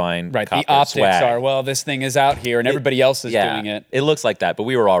because Vine Right, caught the optics swag, are, well, this thing is out here and everybody else is doing it. It looks like that, but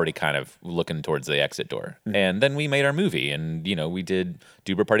we were already kind of looking towards the exit door. And then we made our movie, and we did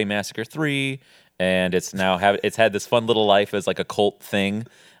Duber Party Massacre 3, and it's had this fun little life as like a cult thing.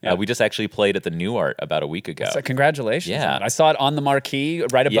 Yeah. We just actually played at the New Art about a week ago. So congratulations. Yeah. on it. I saw it on the marquee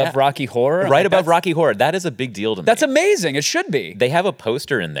right above Rocky Horror. Right above Rocky Horror. That is a big deal to me. That's amazing. It should be. They have a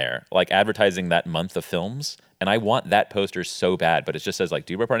poster in there, like advertising that month of films, and I want that poster so bad, but it just says like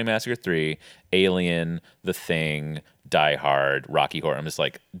Duber Party Massacre 3, Alien, The Thing, Die Hard, Rocky Horror. I'm just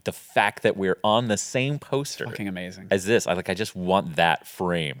like, the fact that we're on the same poster Fucking amazing. as this, I just want that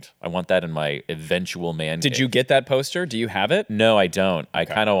framed. I want that in my eventual man Did cave. you get that poster? Do you have it? No, I don't. I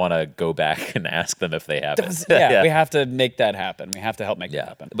kind of want to go back and ask them if they have it. Yeah, we have to make that happen. We have to help make that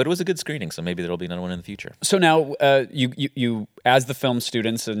happen. But it was a good screening, so maybe there'll be another one in the future. So now, you as the film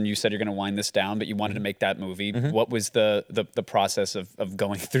students, and you said you're going to wind this down, but you wanted to make that movie. What was the process of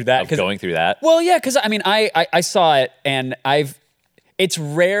going through that? Going through that? Well, yeah, because I mean, I saw it, and it's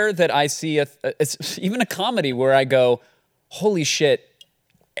rare that I see it's even a comedy where I go, holy shit.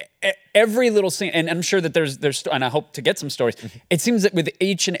 Every little scene, and I'm sure that there's, and I hope to get some stories. It seems that with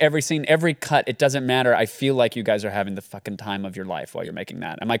each and every scene, every cut, it doesn't matter. I feel like you guys are having the fucking time of your life while you're making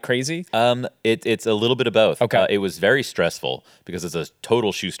that. Am I crazy? It's a little bit of both. Okay. It was very stressful because it's a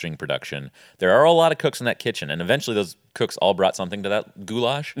total shoestring production. There are a lot of cooks in that kitchen, and eventually those cooks all brought something to that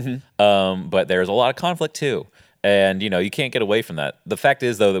goulash. But there's a lot of conflict too. And, you can't get away from that. The fact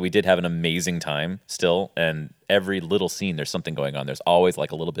is, though, that we did have an amazing time still, and every little scene, there's something going on. There's always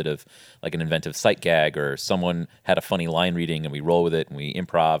like a little bit of like an inventive sight gag, or someone had a funny line reading, and we roll with it, and we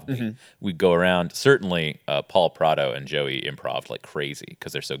improv. We go around. Certainly, Paul Prado and Joey improved like crazy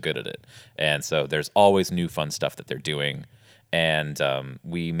because they're so good at it. And so there's always new fun stuff that they're doing. And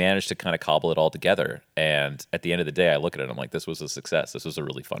we managed to kind of cobble it all together. And at the end of the day, I look at it, I'm like, this was a success. This was a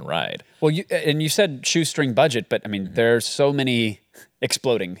really fun ride. Well, you said shoestring budget, but I mean, there's so many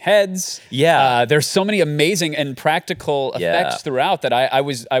exploding heads. Yeah. There's so many amazing and practical effects throughout that I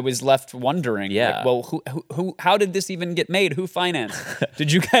was left wondering. Yeah. Like, well, who? How did this even get made? Who financed?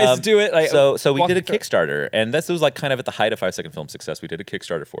 Did you guys do it? Like, So we walk did a me through. Kickstarter, and this was like kind of at the height of 5-second film success. We did a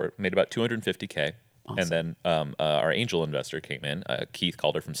Kickstarter for it, made about $250K. Awesome. And then our angel investor came in, Keith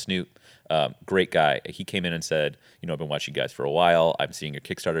Calder from Snoot. Great guy. He came in and said, I've been watching you guys for a while. I'm seeing your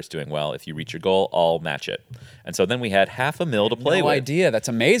Kickstarter's doing well. If you reach your goal, I'll match it. And so then we had $500,000 to play No with. idea. That's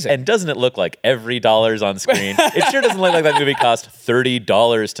amazing. And doesn't it look like every dollar's on screen? It sure doesn't look like that movie cost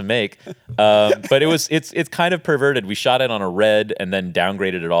 $30 to make. But it's kind of perverted. We shot it on a red and then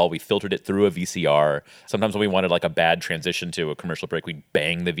downgraded it all. We filtered it through a VCR. Sometimes when we wanted like a bad transition to a commercial break, we'd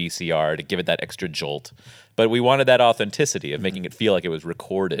bang the VCR to give it that extra jolt. But we wanted that authenticity of making it feel like it was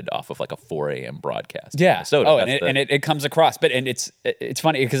recorded off of like a 4 a.m. broadcast. Yeah. Minnesota. And it comes across. But it's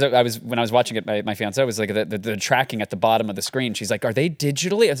funny because when I was watching it, my fiance was like the tracking at the bottom of the screen. She's like, "Are they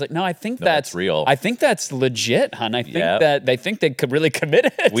digitally?" I was like, "No, I think that's real. I think that's legit, hon. I think that they think they could really commit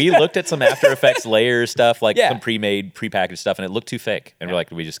it." We looked at some After Effects layer stuff, like some pre-made, prepackaged stuff, and it looked too fake. And we're like,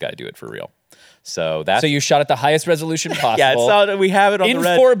 we just got to do it for real. So you shot at the highest resolution possible. Yeah, we have it on in the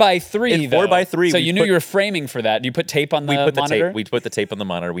red. 4:3. In 4:3. So you knew you were framing for that. You put tape on the monitor. We put the tape on the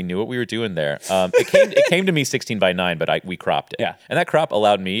monitor. We knew what we were doing there. It came to me 16:9, but we cropped it. Yeah. And that crop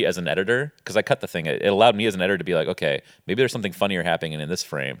allowed me as an editor, because I ut the thing. It allowed me as an editor to be like, okay, maybe there's something funnier happening in this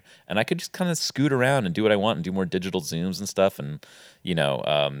frame, and I could just kind of scoot around and do what I want and do more digital zooms and stuff, and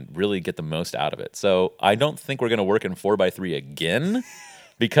really get the most out of it. So I don't think we're going to work in 4:3 again.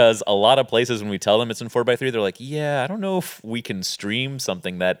 Because a lot of places, when we tell them it's in 4:3, they're like, yeah, I don't know if we can stream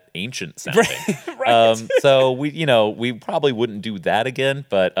something that ancient sounding. Right. So we probably wouldn't do that again,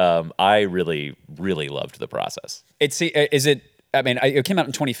 but I really, really loved the process. It came out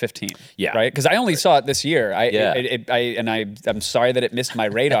in 2015. Yeah. Right? Because I only saw it this year. I'm sorry that it missed my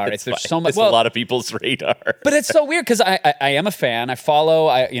radar. There's so much. It's a lot of people's radar. But it's so weird because I am a fan. I follow.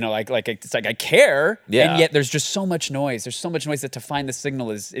 It's like I care. Yeah. And yet there's just so much noise. There's so much noise that to find the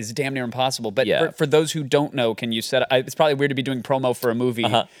signal is damn near impossible. But for those who don't know, can you set? It's probably weird to be doing promo for a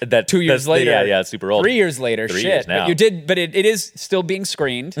movie that 2 years later. Yeah, super old. 3 years later. 3 shit. years now. But you did. But it is still being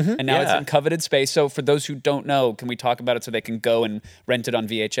screened, and now it's yeah. in coveted space. So for those who don't know, can we talk about it so they can go and rent it on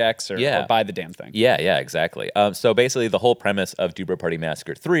VHX or buy the damn thing? Yeah, exactly. So basically, the whole premise of Duber Party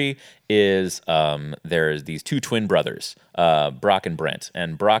Massacre 3 is there's these two twin brothers, Brock and Brent.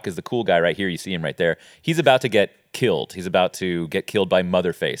 And Brock is the cool guy right here. You see him right there. He's about to get killed. He's about to get killed by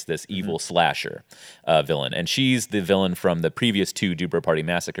Motherface, this evil slasher villain. And she's the villain from the previous two Duber Party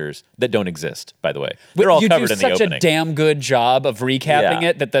Massacres that don't exist, by the way. They're all covered in the opening. You do such a damn good job of recapping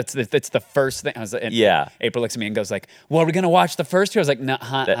it that's the first thing. April looks at me and goes like, well, are we going to watch the first two? I was like, no,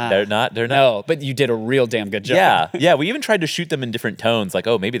 They're not. No, but you did a real damn good job. Yeah. We even tried to shoot them in different tones, like,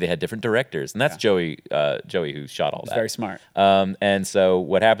 oh, maybe they had different directors. And that's Joey who shot all that. Very smart. And so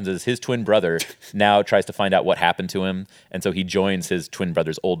what happens is his twin brother now tries to find out what happened to him. And so he joins his twin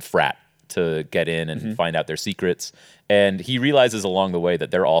brother's old frat to get in and find out their secrets. And he realizes along the way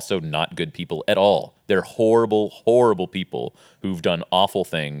that they're also not good people at all. They're horrible, horrible people who've done awful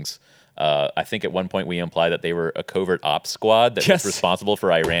things. I think at one point we imply that they were a covert ops squad that was responsible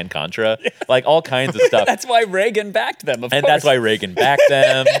for Iran-Contra. Like all kinds of stuff. That's why Reagan backed them, of course. And that's why Reagan backed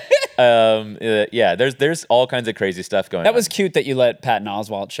them. There's all kinds of crazy stuff going on. That was cute that you let Patton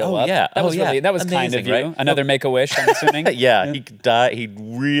Oswalt show up. Yeah. That was really, that was kind of Amazing, you. right? Another Make-A-Wish, I'm assuming. Yeah, he died. He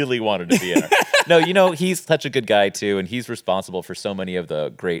really wanted to be in it. No, he's such a good guy too, and he's responsible for so many of the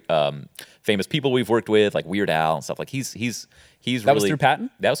great famous people we've worked with, like Weird Al and stuff. Like he's That was through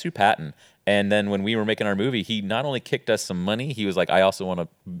Patton? That was through Patton. And then when we were making our movie, he not only kicked us some money, he was like, I also want to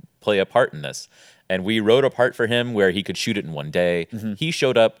play a part in this. And we wrote a part for him where he could shoot it in one day. He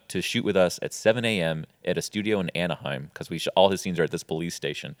showed up to shoot with us at 7 a.m. at a studio in Anaheim because all his scenes are at this police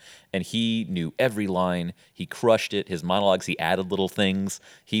station. And he knew every line. He crushed it. His monologues, he added little things.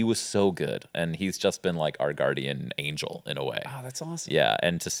 He was so good. And he's just been like our guardian angel in a way. Oh, that's awesome. Yeah.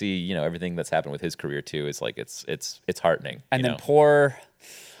 And to see, everything that's happened with his career too is like, it's heartening. And then poor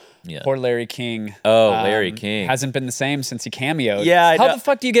Larry King. Oh, Larry King. Hasn't been the same since he cameoed. Yeah, How the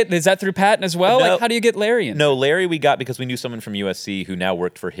fuck do you get, is that through Patton as well? No. Like, how do you get Larry in? No, Larry we got because we knew someone from USC who now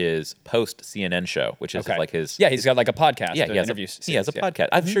worked for his post-CNN show, which is like his... Yeah, he's got like a podcast. Yeah, he has a podcast.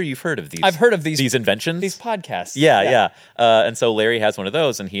 I'm sure you've heard of these. I've heard of these inventions. These podcasts. Yeah. And so Larry has one of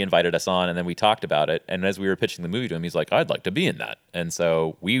those, and he invited us on, and then we talked about it. And as we were pitching the movie to him, he's like, "I'd like to be in that." And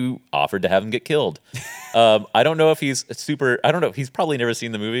so we offered to have him get killed. I don't know if he's he's probably never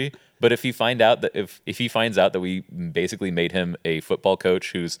seen the movie. But if he finds out that we basically made him a football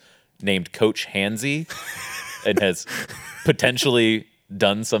coach who's named Coach Handsy and has potentially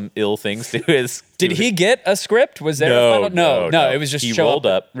done some ill things to his... Did he get a script? Was there a final? No, it was just he show rolled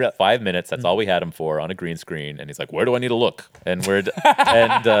up 5 minutes. That's all we had him for on a green screen. And he's like, "Where do I need to look?" And I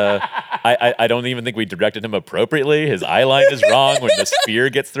don't even think we directed him appropriately. His eye line is wrong when the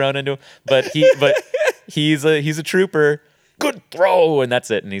spear gets thrown into him. But he's a trooper. Good throw, and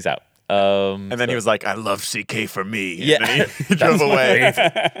that's it. And he's out. And then he was like, "I love CK for me." Yeah. And then he drove away.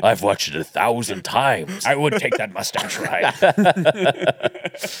 I've watched it 1,000 times. I would take that mustache ride.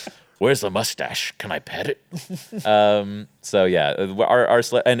 Where's the mustache? Can I pet it? So yeah,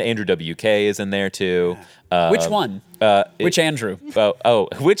 and Andrew WK is in there too. Which one? Which Andrew?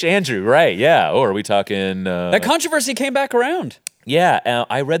 Which Andrew? Right? Yeah. Or are we talking? That controversy came back around. Yeah,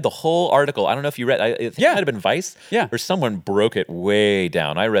 I read the whole article. I don't know if you read. I think it might have been Vice. Yeah, or someone broke it way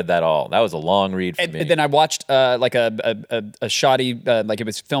down. I read that all. That was a long read for me. And then I watched like a shoddy, like it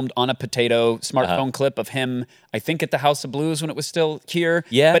was filmed on a potato smartphone clip of him. I think at the House of Blues when it was still here.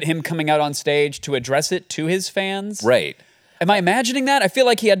 Yeah, but him coming out on stage to address it to his fans. Right. Am I imagining that? I feel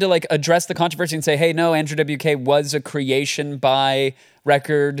like he had to like address the controversy and say, "Hey, no, Andrew WK was a creation by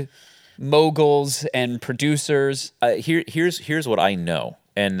record moguls and producers." Here's what I know,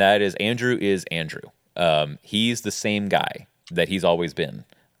 and that is Andrew is Andrew. He's the same guy that he's always been.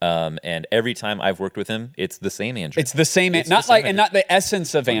 And every time I've worked with him, it's the same Andrew. It's the same, and not the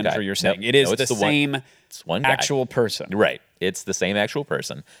essence of Andrew. You're saying it is the same actual person, right? It's the same actual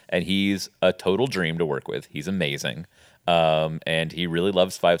person, and he's a total dream to work with. He's amazing, and he really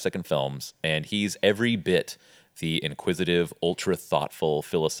loves 5-second films, and he's every bit the inquisitive, ultra thoughtful,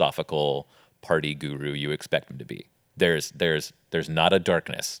 philosophical party guru you expect him to be. There's not a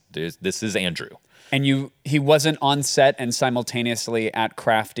darkness. This is Andrew. And he wasn't on set and simultaneously at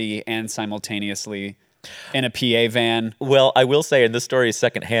Crafty and simultaneously in a PA van. Well, I will say, and this story is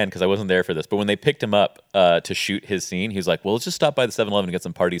secondhand because I wasn't there for this, but when they picked him up to shoot his scene, he was like, "Well, let's just stop by the 7-Eleven and get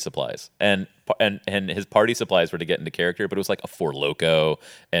some party supplies." And his party supplies were to get into character, but it was like a Four Loko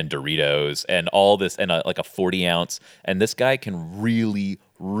and Doritos and all this and like a 40-ounce. And this guy can really,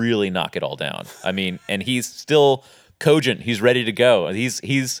 really knock it all down. I mean, and he's still cogent. He's ready to go.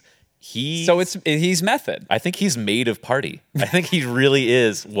 So he's method. I think he's made of party. I think he really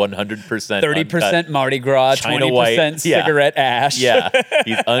is 100%. 30% Mardi Gras, China 20% white cigarette ash. Yeah,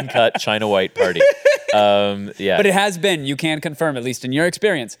 he's uncut China white party. Yeah, but it has been. You can confirm, at least in your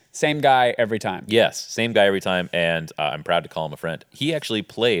experience, same guy every time. Yes, same guy every time, and I'm proud to call him a friend. He actually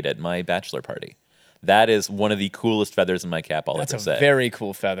played at my bachelor party. That is one of the coolest feathers in my cap I'll ever say. That's a very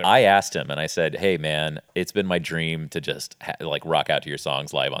cool feather. I asked him, and I said, "Hey, man, it's been my dream to just rock out to your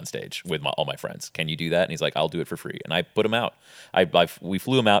songs live on stage with all my friends. Can you do that?" And he's like, "I'll do it for free." And I put him out. We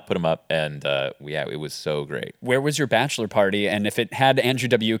flew him out, put him up, and it was so great. Where was your bachelor party? And if it had Andrew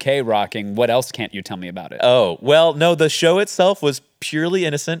WK rocking, what else can't you tell me about it? Oh, well, no, the show itself was purely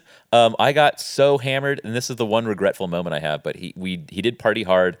innocent. I got so hammered, and this is the one regretful moment I have. But he did party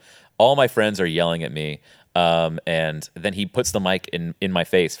hard. All my friends are yelling at me, and then he puts the mic in my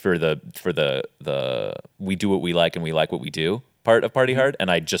face for the we do what we like and we like what we do part of Party Hard, and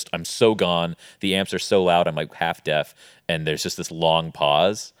I'm so gone. The amps are so loud, I'm like half deaf, and there's just this long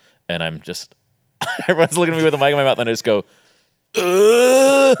pause, and I'm just everyone's looking at me with a mic in my mouth, and I just go.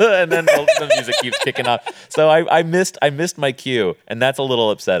 And then the music keeps kicking off. So I missed my cue, and that's a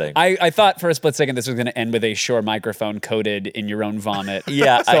little upsetting. I thought for a split second this was going to end with a Shure microphone coated in your own vomit.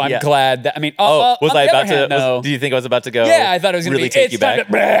 Yeah. So I'm glad that, I mean, was I about to? No. Do you think I was about to go? Yeah, I thought it was going to really be take you back.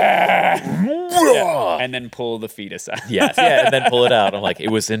 Yeah. And then pull the fetus out. Yes, yeah, and then pull it out. I'm like, it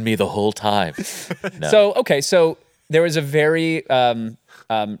was in me the whole time. No. So there was a very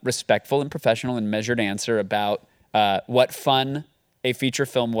respectful and professional and measured answer about what fun a feature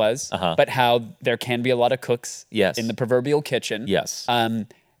film was, but how there can be a lot of cooks in the proverbial kitchen. Yes.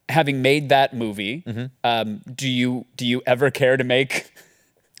 Having made that movie, do you ever care to make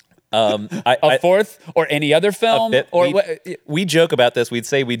a fourth or any other film? We joke about this. We'd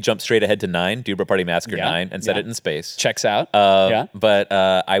say we'd jump straight ahead to 9, Dubra Party Massacre 9, and set it in space. Checks out. But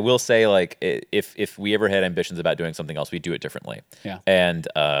I will say, like, if we ever had ambitions about doing something else, we'd do it differently. Yeah. And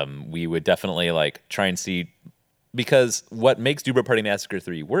we would definitely like try and see, because what makes Dubra Party Massacre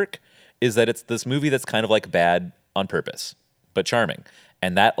 3 work is that it's this movie that's kind of like bad on purpose, but charming.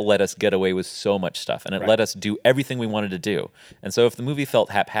 And that let us get away with so much stuff, and it let us do everything we wanted to do. And so if the movie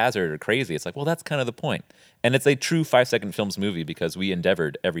felt haphazard or crazy, it's like, well, that's kind of the point. And it's a true 5-second films movie because we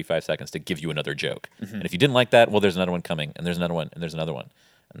endeavored every 5 seconds to give you another joke. And if you didn't like that, well, there's another one coming, and there's another one, and there's another one.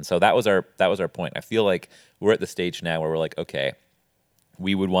 And so that was our point. I feel like we're at the stage now where we're like, okay,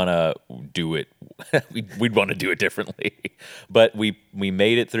 we would want to do it. We'd want to do it differently, but we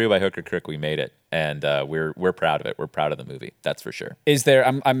made it through by hook or crook. We made it, and we're proud of it. We're proud of the movie. That's for sure. Is there?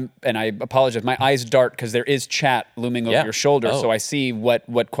 And I apologize. My eyes dart because there is chat looming over your shoulder, so I see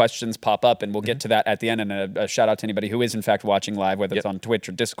what questions pop up, and we'll get to that at the end. And a shout out to anybody who is in fact watching live, whether it's on Twitch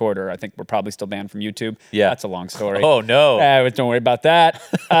or Discord, or I think we're probably still banned from YouTube. Yeah, that's a long story. Oh no! Don't worry about that.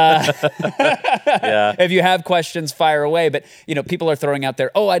 If you have questions, fire away. But people are throwing out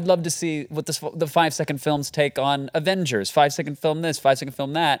there. Oh, I'd love to see what the 5-second films take on Avengers. 5-second film this, 5-second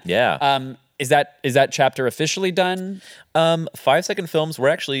film that. Yeah. Is that chapter officially done? 5-second films. We're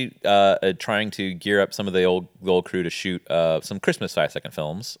actually trying to gear up some of the old crew to shoot some Christmas 5-second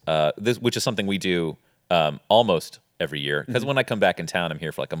films. Which is something we do almost every year, because when I come back in town, I'm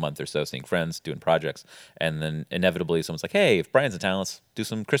here for like a month or so, seeing friends, doing projects, and then inevitably someone's like, "Hey, if Brian's in town, let's do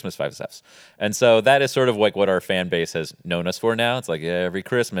some Christmas 5-Fs." And so that is sort of like what our fan base has known us for now. It's like every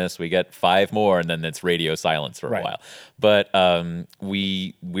Christmas we get 5 more, and then it's radio silence for a while. But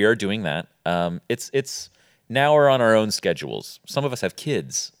we are doing that. It's now we're on our own schedules. Some of us have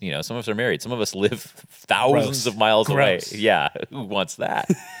kids, some of us are married, some of us live thousands of miles away. Yeah, who wants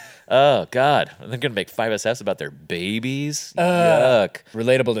that? Oh, God. They're going to make 5SFs about their babies? Yuck.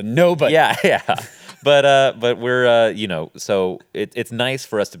 Relatable to nobody. Yeah. But we're, so it's nice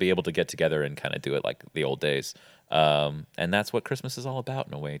for us to be able to get together and kind of do it like the old days. And that's what Christmas is all about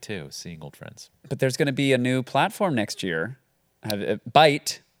in a way, too, seeing old friends. But there's going to be a new platform next year.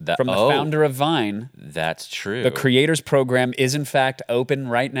 Byte. From the founder of Vine. That's true. The creators program is in fact open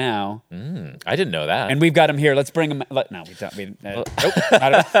right now. I didn't know that. And we've got him here. Let's bring him. No, we don't. Nope.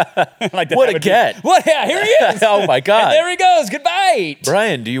 What a get. What? Yeah, here he is. Oh, my God. And there he goes. Goodbye.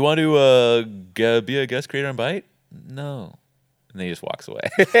 Brian, do you want to be a guest creator on Byte? No. And then he just walks away.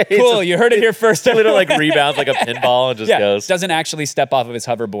 Cool, you heard it here first. Literally like rebounds like a pinball and just goes. Doesn't actually step off of his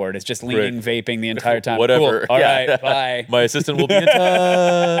hoverboard. It's just leaning, vaping the entire time. Whatever. Cool. All right, bye. My assistant will be in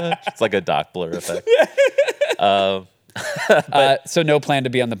touch. It's like a Doppler effect. So no plan to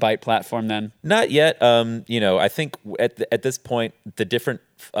be on the Byte platform then? Not yet. I think at this point, the different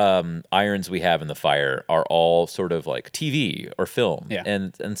irons we have in the fire are all sort of like TV or film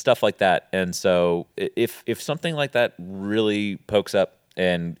and stuff like that. And so if something like that really pokes up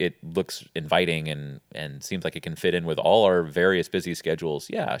and it looks inviting and seems like it can fit in with all our various busy schedules,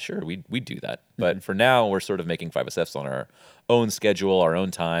 yeah, sure, we do that. But for now, we're sort of making 5SFs on our own schedule, our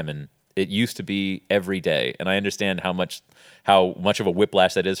own time, and it used to be every day, and I understand how much of a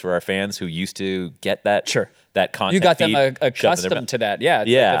whiplash that is for our fans who used to get that that content. You got them feed accustomed to that,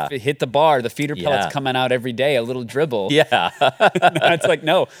 yeah. If it hit the bar, the feeder pellets coming out every day, a little dribble. Yeah, it's like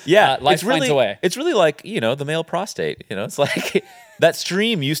no, life finds a way. It's really like the male prostate. It's like that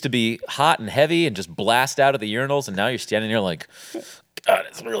stream used to be hot and heavy and just blast out of the urinals, and now you're standing there like, God,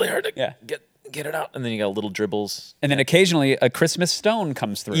 it's really hard to get it out. And then you got little dribbles. And then occasionally a Christmas stone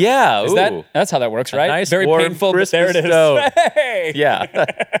comes through. Yeah, That's how that works, right? nice Very warm painful, but Christmas there it is. stone. Hey! Yeah.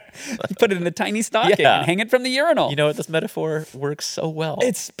 You put it in a tiny stocking Yeah. and hang it from the urinal. You know what? This metaphor works so well.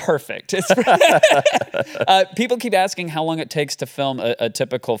 It's perfect. People keep asking how long it takes to film a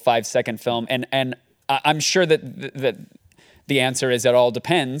typical 5-second film, and I'm sure that the answer is it all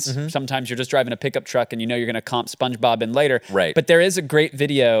depends. Mm-hmm. Sometimes you're just driving a pickup truck and you know you're going to comp SpongeBob in later. Right. But there is a great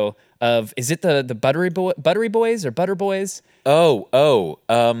video of, is it the Buttery Boys or Butter Boys? Am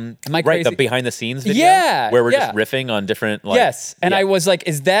I right, crazy? the behind the scenes video? Yeah, Where we're yeah. just riffing on different, Yes. And yeah. I was like,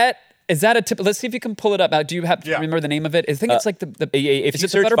 is that a tip? Let's see if you can pull it up. Do you have Yeah. remember the name of it? I think it's like the If is you it the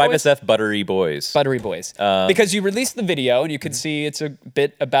search Butter Boys? 5SF Buttery Boys. Buttery Boys. Because you released the video and you could see it's a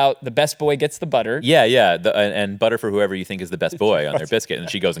bit about the best boy gets the butter. Yeah. And butter for whoever you think is the best boy on their biscuit, and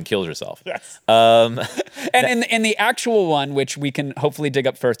she goes and kills herself. Yes. And in the actual one, which we can hopefully dig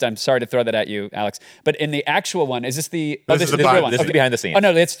up first, I'm sorry to throw that at you, Alex, but in the actual one, is this the... This is the real one. This is the behind the scenes. Oh,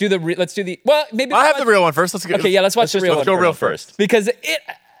 no, let's do the... Well, maybe... I have the real one first. Let's Okay, yeah, let's watch the real Let's one. go real first. Because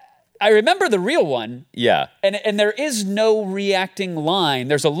I remember the real one, Yeah. and there is no reacting line.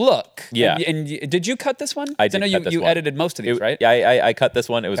 There's a look. Yeah. And did you cut this one? I 'Cause did know cut this you one. edited most of these, right? Yeah, I cut this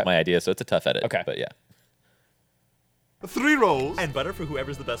one. It was my idea, so it's a tough edit. Okay. But yeah. 3 rolls. And butter for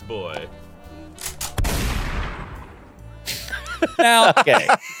whoever's the best boy. Now, Okay.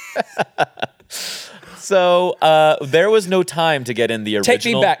 So there was no time to get in the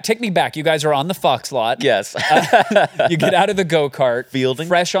original. take me back. You guys are on the Fox lot. Yes. You get out of the go-kart. Fielding.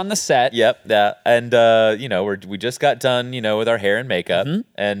 Fresh on the set. Yep. Yeah. And we just got done, with our hair and makeup,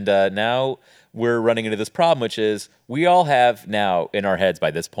 and now we're running into this problem, which is we all have now in our heads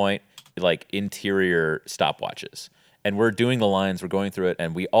by this point like interior stopwatches, and we're doing the lines, we're going through it,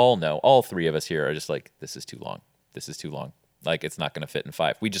 and we all know, all three of us here are just like, this is too long. This is too long. Like, it's not going to fit in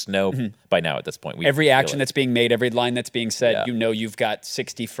 5. We just know by now at this point. Every action that's being made, every line that's being said, Yeah. you've got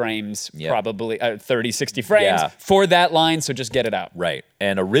 60 frames, Yeah. probably 30, 60 frames Yeah. for that line, so just get it out. Right.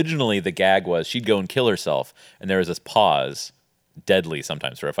 And originally the gag was she'd go and kill herself, and there was this pause, deadly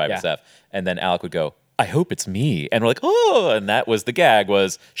sometimes for a 5SF, and then Alec would go, I hope it's me. And we're like, oh, and that was the gag,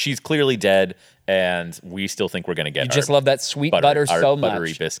 was she's clearly dead, and we still think we're going to get You just love that sweet butter our so buttery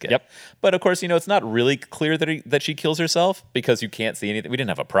much. biscuit. Yep. But of course, it's not really clear that she kills herself because you can't see anything. We didn't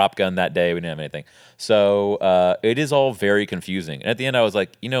have a prop gun that day. We didn't have anything. So it is all very confusing. And at the end, I was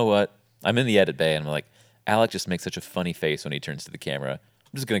like, you know what? I'm in the edit bay, and I'm like, Alec just makes such a funny face when he turns to the camera.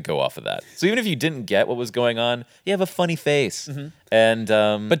 I'm just going to go off of that. So even if you didn't get what was going on, you have a funny face. And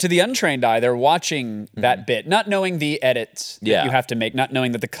But to the untrained eye, they're watching that bit, not knowing the edits that Yeah. you have to make, not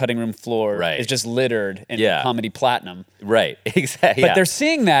knowing that the cutting room floor Right. is just littered in Yeah. comedy platinum. right, exactly. But they're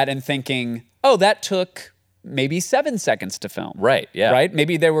seeing that and thinking, oh, that took maybe 7 seconds to film. Right, yeah. Right?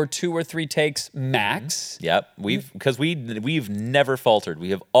 Maybe there were 2 or 3 takes max. Yep, we've never faltered.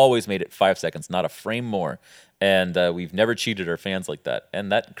 We have always made it 5 seconds, not a frame more, and we've never cheated our fans like that.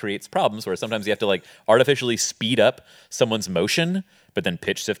 And that creates problems where sometimes you have to like artificially speed up someone's motion, but then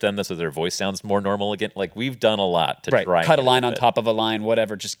pitch shift them so their voice sounds more normal again. Like we've done a lot to try. Cut a and line get on it. top of a line,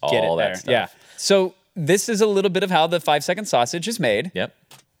 whatever. Just get All it that there. stuff. Yeah. So this is a little bit of how the 5-second sausage is made. Yep.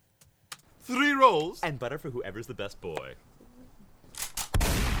 3 rolls. And butter for whoever's the best boy.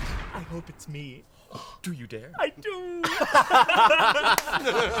 I hope it's me. Do you dare? I do.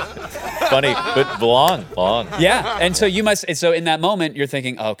 Funny, but long. Yeah, and so you must. So in that moment, you're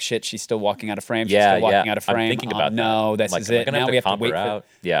thinking, "Oh shit, she's still walking out of frame. She's Yeah, still walking yeah. out of I'm frame. thinking Oh, about no, that. this Like, is am I it. gonna Now have we to have to comp wait her for. out?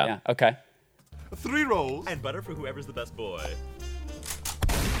 Yeah. Okay. 3 rolls. And butter for whoever's the best boy.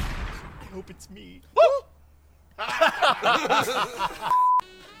 I hope it's me.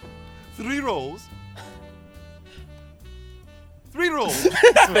 3 rolls. 3 rolls.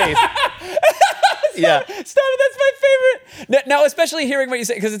 Space. Yeah. Stop it. That's my favorite. Now, especially hearing what you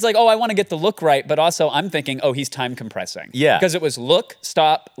say, because it's like, oh, I want to get the look right, but also I'm thinking, oh, he's time compressing. Yeah. Because it was look,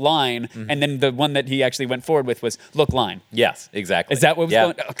 stop, line, and then the one that he actually went forward with was look, line. Yes, exactly. Is that what was Yeah.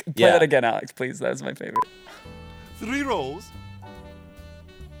 going? Okay, play Yeah. that again, Alex, please. That was my favorite. 3 rolls.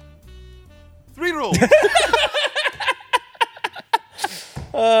 3 rolls.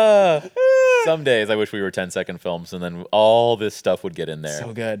 Some days I wish we were 10-second films, and then all this stuff would get in there.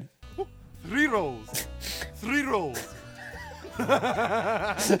 So good. 3 rolls. 3 rolls. 3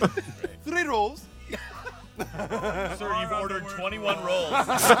 rolls. Sir, you've ordered 21 rolls.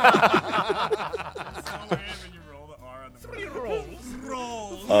 3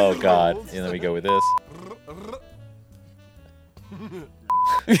 rolls. Oh God! And then we go with this.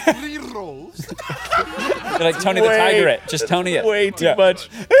 3 rolls. You're like Tony the Tiger it. Just Tony it. Way too Yeah. much.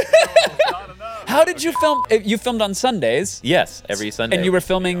 How did you film? You filmed on Sundays. Yes, every Sunday. And you were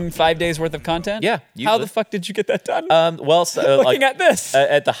filming 5 days worth of content? Yeah, How the usually. fuck did you get that done? Looking at this.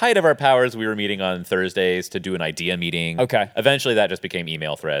 At the height of our powers, we were meeting on Thursdays to do an idea meeting. Okay. Eventually, that just became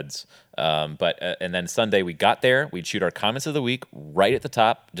email threads. And then Sunday, we got there. We'd shoot our comments of the week right at the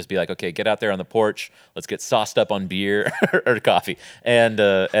top. Just be like, okay, get out there on the porch. Let's get sauced up on beer or coffee. And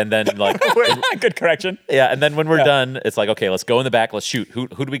then like, Good correction. yeah. And then when we're done, it's like, okay, let's go in the back. Let's shoot. Who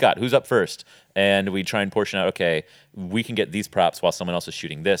do we got? Who's up first? And we try and portion out, okay, we can get these props while someone else is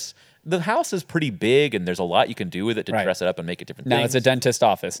shooting this. The house is pretty big, and there's a lot you can do with it to Right. dress it up and make it different Now things. it's a dentist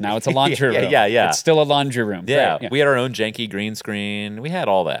office. Now it's a laundry room. Yeah. It's still a laundry room. Yeah, Great. we had our own janky green screen. We had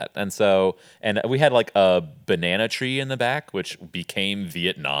all that. And we had like a banana tree in the back, which became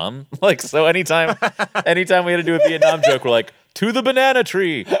Vietnam. Like, so anytime we had to do a Vietnam joke, we're like, to the banana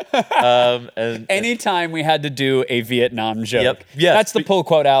tree. Anytime we had to do a Vietnam joke. Yep. Yes. That's the pull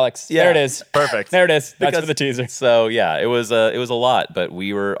quote, Alex. Yeah. There it is. Perfect. There it is. That's Because- for the teaser. So yeah, it was a lot, but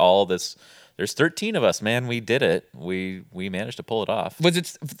we were all this. There's 13 of us, man. We did it. We managed to pull it off. Was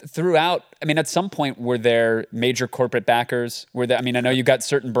it throughout? I mean, at some point, were there major corporate backers? Were there? I mean, I know you got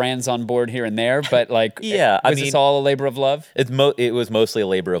certain brands on board here and there, but like, Yeah, I was this mean- all a labor of love? It was mostly a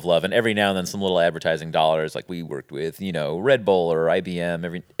labor of love, and every now and then some little advertising dollars. Like we worked with Red Bull or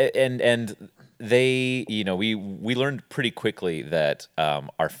IBM. And they we learned pretty quickly that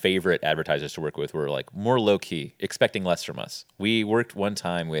our favorite advertisers to work with were like more low key, expecting less from us. We worked one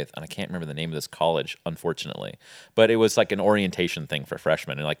time with, and I can't remember the name of this college, unfortunately, but it was like an orientation thing for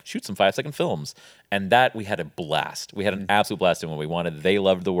freshmen, and like shoot some 5-second films, and that we had a blast. We had an absolute blast in what we wanted. They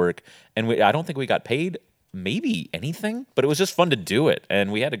loved the work, and I don't think we got paid maybe anything, but it was just fun to do it,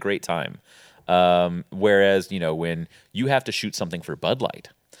 and we had a great time. Whereas when you have to shoot something for Bud Light,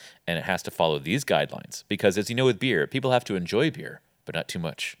 and it has to follow these guidelines, because as you know with beer, people have to enjoy beer, but not too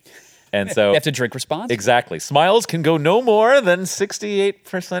much. And so You have to drink responsibly. exactly, smiles can go no more than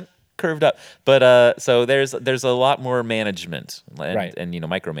 68% curved up. But so there's a lot more management and, Right. and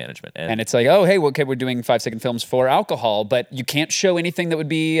micromanagement. And it's like, oh, hey, okay, we're doing 5-second films for alcohol, but you can't show anything that would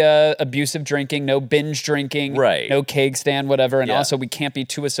be abusive drinking, no binge drinking, Right. no keg stand, whatever. And Yeah. also, we can't be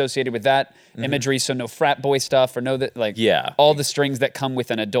too associated with that imagery, so no frat boy stuff or Yeah. all the strings that come with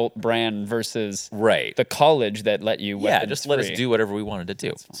an adult brand versus Right. the college that let you yeah, weapons just let us free. do whatever we wanted to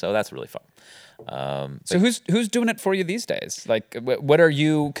do. So that's really fun. So who's doing it for you these days? Like, what are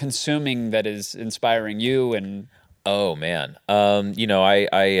you consuming that is inspiring you? And Oh man,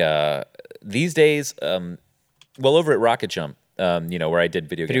 I these days, over at Rocket Jump, where I did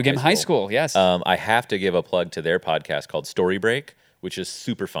video Video Game High School, yes. I have to give a plug to their podcast called Story Break, which is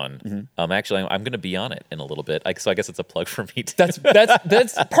super fun. Mm-hmm. Actually, I'm going to be on it in a little bit, so I guess it's a plug for me too.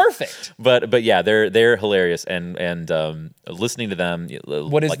 that's perfect. but yeah, they're hilarious, and listening to them.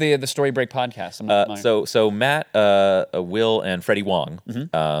 What is the Story Break podcast? I'm not familiar. So Matt, Will, and Freddie Wong,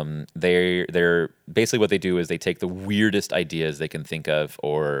 they're basically what they do is they take the weirdest ideas they can think of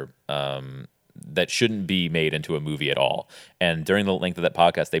or that shouldn't be made into a movie at all. And during the length of that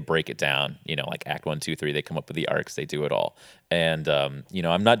podcast, they break it down, like act 1, 2, 3, they come up with the arcs, they do it all. And,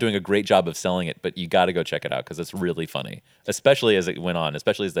 I'm not doing a great job of selling it, but you got to go check it out because it's really funny, especially as it went on,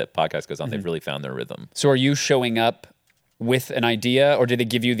 especially as that podcast goes on, they've really found their rhythm. So are you showing up with an idea, or did they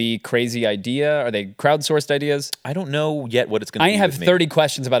give you the crazy idea? Are they crowdsourced ideas? I don't know yet what it's going to I be. have with me. 30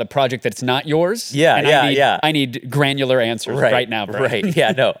 questions about a project that's not yours. Yeah, and yeah. I need granular answers right now, Brian. Right.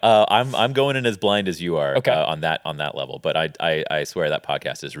 Yeah. No. I'm going in as blind as you are. Okay. On that level, but I swear that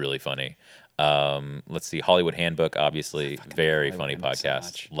podcast is really funny. Let's see, Hollywood Handbook, obviously, very funny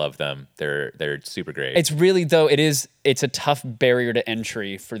podcast. Love them. They're super great. It's really though it's a tough barrier to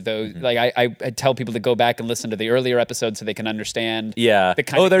entry for those. Mm-hmm. Like I tell people to go back and listen to the earlier episodes so they can understand. Yeah. The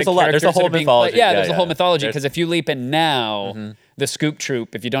kind There's the a lot. There's a characters that whole are being mythology. played. Yeah, Yeah, there's a yeah. whole mythology There's- because if you leap in now, the Scoop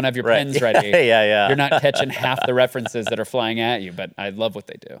Troop, if you don't have your Right. pens ready, Yeah. you're not catching half the references that are flying at you. But I love what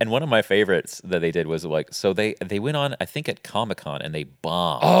they do. And one of my favorites that they did was so they went on, I think, at Comic-Con and they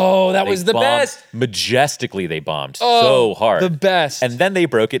bombed. Oh, that They was the bombed best. Majestically, they bombed so hard. The best. And then they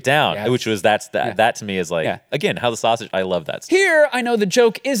broke it down, Yes. which was that to me is like, Yeah. again, how the sausage, I love that stuff. Here, I know the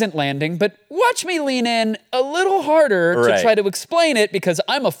joke isn't landing, but watch me lean in a little harder to Right. try to explain it because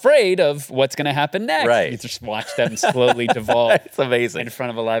I'm afraid of what's going to happen next. Right. You just watch them slowly devolve It's amazing. in front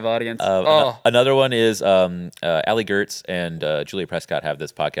of a live audience. Another one is Ali Gertz and Julia Prescott have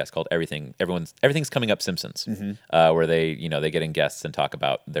this podcast called Everything's Coming Up Simpsons, where they get in guests and talk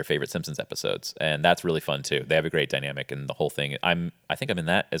about their favorite Simpsons episodes, and that's really fun too. They have a great dynamic and the whole thing. I think I'm in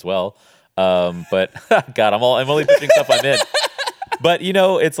that as well, but God, I'm only pitching stuff I'm in. But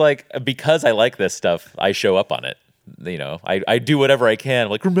it's like because I like this stuff, I show up on it. I do whatever I can.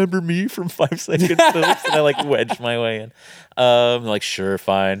 I'm like, remember me from 5 Second Films? And I like wedge my way in. Like, sure,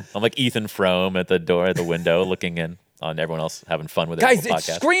 fine. I'm like Ethan Frome at the door, at the window, looking in on everyone else having fun with it. Guys,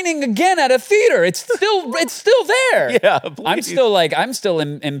 it's screening again at a theater. It's still there. Yeah, I'm still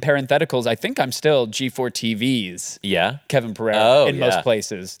in parentheticals. I think I'm still G4 TV's. Yeah, Kevin Pereira in yeah. most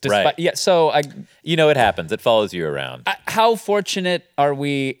places. Right. Yeah. So it happens. It follows you around. How fortunate are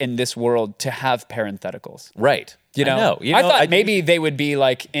we in this world to have parentheticals? Right. I thought maybe they would be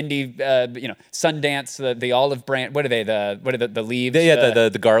like indie, Sundance, the olive branch. What are they? The leaves?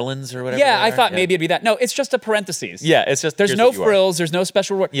 The garlands or whatever. Yeah, I thought maybe it'd be that. No, it's just a parentheses. Yeah, it's just there's no frills, there's no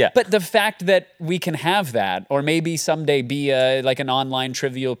special reward. Yeah, but the fact that we can have that, or maybe someday be like an online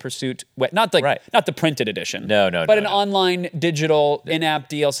Trivial Pursuit, not the printed edition. But an online digital in-app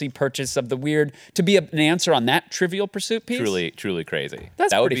DLC purchase of the weird to be an answer on that Trivial Pursuit piece. Truly crazy.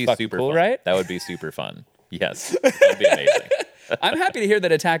 That would be fucking super cool, fun. right? That would be super fun. Yes, that would be amazing. I'm happy to hear that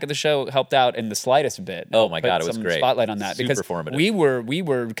Attack of the Show helped out in the slightest bit. Oh my God, it was some great. Spotlight on that Super because formative. we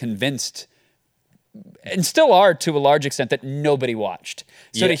were convinced, and still are to a large extent, that nobody watched.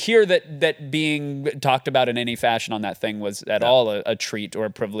 So to hear that being talked about in any fashion on that thing was at all a treat or a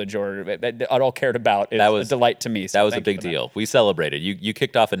privilege or at all cared about is a delight to me. So that was a big deal. We celebrated. You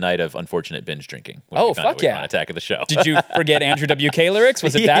kicked off a night of unfortunate binge drinking. Oh, fuck yeah. On Attack of the Show. Did you forget Andrew WK lyrics?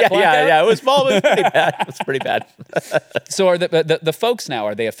 Was it that blackout? Yeah. It was pretty bad. It was pretty bad. So are the folks now,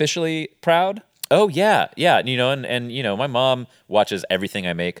 are they officially proud? Oh, yeah. And my mom watches everything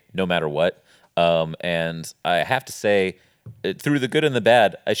I make, no matter what. And I have to say, through the good and the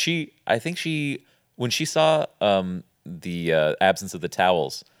bad, I think when she saw the absence of the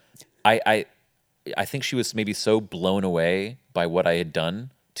towels, I think she was maybe so blown away by what I had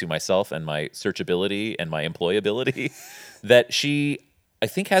done to myself and my searchability and my employability that she, I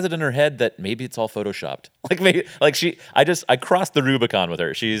think, has it in her head that maybe it's all photoshopped. I crossed the Rubicon with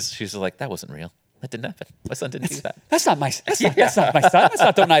her. She's just like, that wasn't real. That didn't happen. My son didn't do that. That's not my son. That's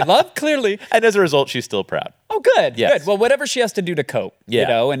not the one I love, clearly. And as a result, she's still proud. Oh, good. Yes. Good. Well, whatever she has to do to cope,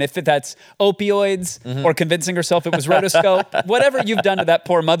 and if that's opioids or convincing herself it was rotoscope, whatever you've done to that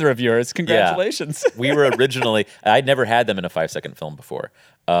poor mother of yours, congratulations. Yeah. We were originally, I'd never had them in a 5-second film before.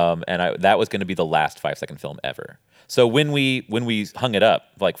 That was going to be the last 5-second film ever. So when we hung it up,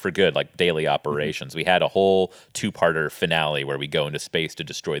 like for good, like daily operations, we had a whole 2-parter finale where we go into space to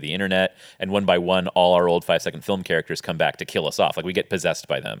destroy the internet, and one by one, all our old 5-second film characters come back to kill us off. Like we get possessed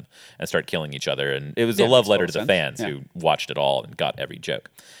by them and start killing each other, and it was a love letter to the fans who watched it all and got every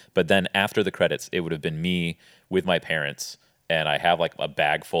joke. But then after the credits, it would have been me with my parents. And I have like a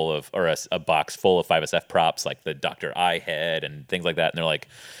bag full of, or a box full of 5SF props, like the Dr. Eye head and things like that. And they're like,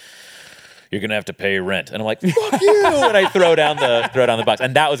 you're going to have to pay rent. And I'm like, fuck you. And I throw down the box.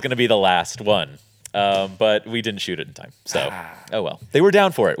 And that was going to be the last one. But we didn't shoot it in time. So, oh well. They were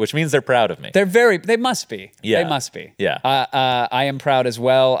down for it, which means they're proud of me. They must be. Yeah. They must be. Yeah. I am proud as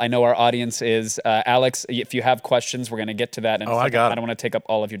well. I know our audience is. Alex, if you have questions, we're going to get to that in a second. I got it. I don't want to take up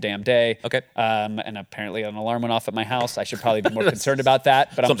all of your damn day. Okay. And apparently an alarm went off at my house. I should probably be more concerned about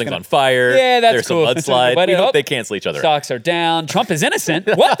that. But Something's on fire. Yeah, that's There's cool. There's some mudslide. We hope they cancel each other out. Stocks are down. Trump is innocent.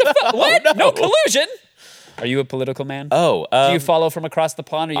 What the fuck? What? Oh, no. No collusion. Are you a political man? Oh. Do you follow from across the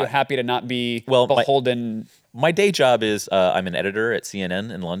pond? Or are you happy to not be beholden? My day job is I'm an editor at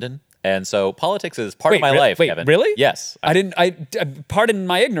CNN in London. And so politics is part of my life, wait, Kevin. Really? Yes. Pardon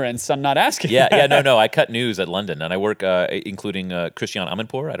my ignorance. I'm not asking. No. I cut news at London, and I work including Christiane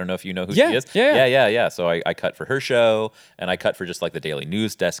Amanpour. I don't know if you know who she is. Yeah. So I cut for her show, and I cut for just like the daily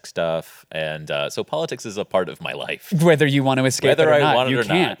news desk stuff. And so politics is a part of my life. Whether you want to escape it or not, I want it you or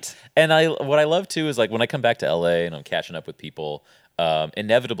can't. Not. And what I love too is like when I come back to LA and I'm catching up with people.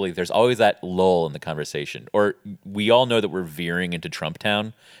 Inevitably, there's always that lull in the conversation. Or we all know that we're veering into Trump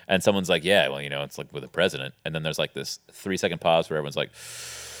town, and someone's like, yeah, well, it's like with a president. And then there's like this 3-second pause where everyone's like,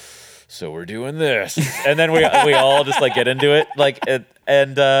 so we're doing this. And then we all just like get into it.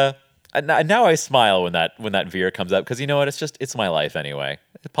 And now I smile when that veer comes up because you know what? It's my life anyway.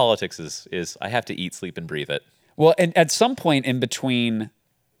 Politics is I have to eat, sleep, and breathe it. Well, and at some point in between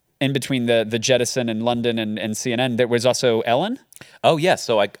the Jettison and London and CNN, there was also Ellen. Oh yes,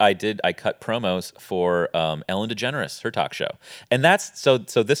 so I cut promos for Ellen DeGeneres, her talk show, and that's so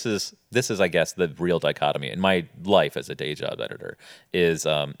this is I guess the real dichotomy in my life as a day job editor is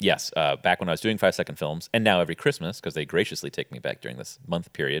back when I was doing 5-second films, and now every Christmas because they graciously take me back during this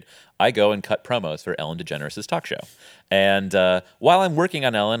month period, I go and cut promos for Ellen DeGeneres' talk show, and while I'm working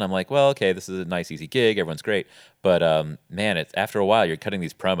on Ellen, I'm like, well, okay, this is a nice easy gig, everyone's great, but man, it's after a while you're cutting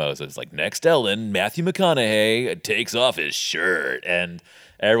these promos, it's like next Ellen, Matthew McConaughey takes off his shirt. shirt, and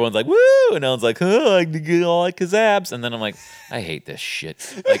everyone's like, woo, and Ellen's like, oh, I like his abs, and then I'm like, I hate this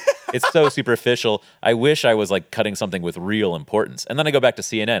shit. Like, it's so superficial. I wish I was like cutting something with real importance. And then I go back to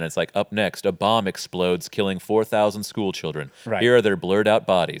CNN, and it's like, up next, a bomb explodes, killing 4,000 school children. Right. Here are their blurred out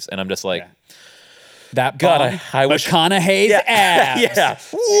bodies, and I'm just like, That God, bomb, I wish McConaughey's abs. yeah.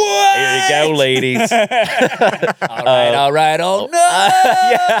 What? Here you go, ladies. All right. Oh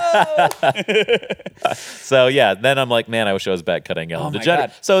no. So yeah, then I'm like, man, I wish I was back cutting Ellen my DeGeneres.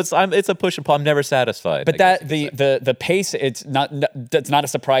 God. So it's a push and pull. I'm never satisfied. But I that guess you could say. the pace, it's not a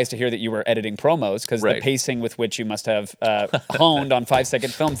surprise to hear that you were editing promos, because the Right. pacing with which you must have honed on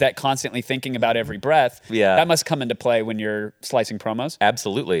 5-second films, that constantly thinking about every breath, Yeah. that must come into play when you're slicing promos.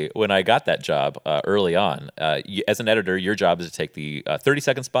 Absolutely. When I got that job early on, as an editor, your job is to take the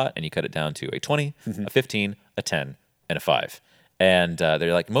 30-second spot and you cut it down to a 20, a 15, a 10, and a 5. And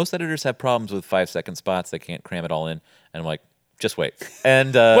they're like, most editors have problems with 5-second spots. They can't cram it all in. And I'm like, just wait.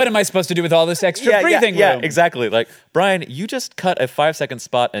 And What am I supposed to do with all this extra breathing yeah, room? exactly. Like, Brian, you just cut a 5-second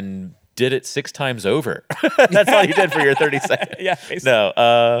spot and did it 6 times over. That's all you did for your 30 seconds. Yeah, basically.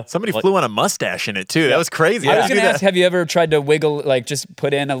 No. Somebody flew on a mustache in it too. That was crazy. I How'd was you going to do ask, that? have you ever tried to wiggle, like just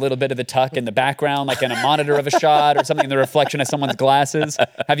put in a little bit of the tuck in the background, like in a monitor of a shot or something, the reflection of someone's glasses?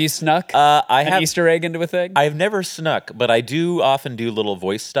 Have you snuck I an have. Easter egg into a thing? I've never snuck, but I do often do little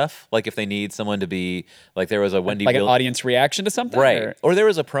voice stuff. Like if they need someone to be, like there was a Wendy Like an Williams. audience reaction to something? Right. Or there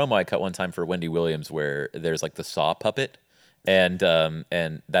was a promo I cut one time for Wendy Williams where there's like the Saw puppet. And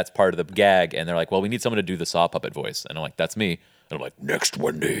that's part of the gag. And they're like, well, we need someone to do the Saw puppet voice. And I'm like, that's me. And I'm like, next,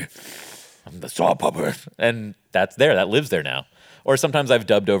 Wendy. I'm the Saw puppet. And that's there. That lives there now. Or sometimes I've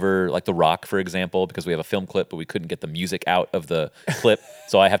dubbed over like The Rock, for example, because we have a film clip, but we couldn't get the music out of the clip.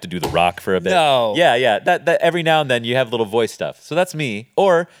 So I have to do The Rock for a bit. No. Yeah. That every now and then you have little voice stuff. So that's me.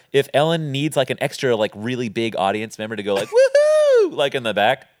 Or if Ellen needs like an extra, like really big audience member to go like, woohoo, like in the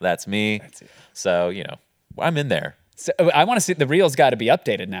back, that's me. So, I'm in there. So, I want to see, the reel's got to be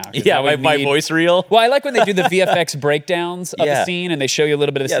updated now. 'Cause Yeah, I would my need- voice reel. Well, I like when they do the VFX breakdowns of the Yeah. scene and they show you a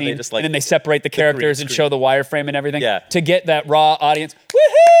little bit of the Yeah, scene, they just, like, and then they separate the characters and screen. show the wireframe and everything. Yeah. To get that raw audience.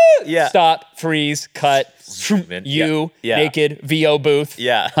 Woohoo! Yeah. Stop, freeze, cut. in. You, Yeah. naked, VO booth.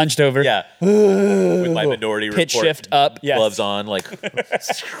 Yeah. Hunched over. Yeah. With my Minority Pitch Report shift up. Yes. gloves on, like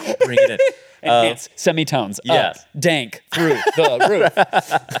bring it in. And hits semitones. yeah. Up, dank, through the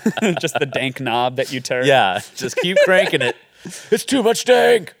roof. Just the dank knob that you turn. Yeah, just keep cranking it. It's too much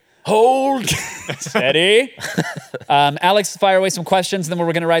dank. Hold. Steady. Alex, fire away some questions, and then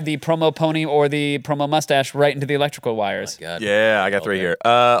we're going to ride the promo pony or the promo mustache right into the electrical wires. God. Yeah, I got 3 here.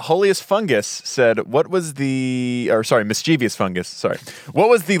 Holiest Fungus said, Mischievous Fungus, sorry. What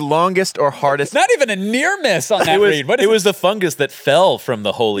was the longest or hardest? Not even a near miss on that read. What is It was the fungus that fell from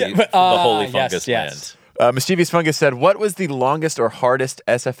the holy, fungus yes. land. Mischievous Fungus said, what was the longest or hardest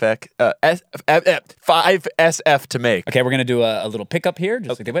 5SF to make? Okay, we're going to do a little pickup here.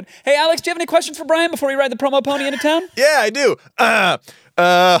 Just to give it. Hey, Alex, do you have any questions for Brian before we ride the promo pony into town? Yeah, I do.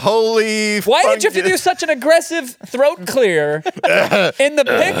 Holy Why did you have to do such an aggressive throat clear in the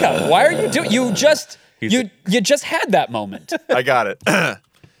pickup? Why are you doing? You just had that moment. I got it.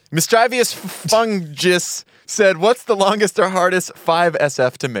 Mischievous Fungus said, what's the longest or hardest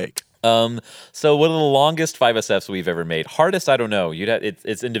 5SF to make? So one of the longest 5SFs we've ever made. Hardest, I don't know.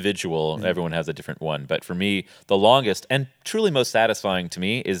 It's individual. Everyone has a different one. But for me, the longest and truly most satisfying to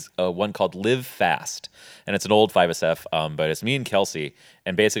me is one called Live Fast. And it's an old 5SF, but it's me and Kelsey.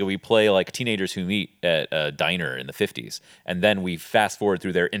 And basically we play like teenagers who meet at a diner in the 50s. And then we fast forward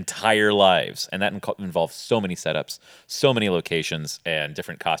through their entire lives. And that involves so many setups, so many locations, and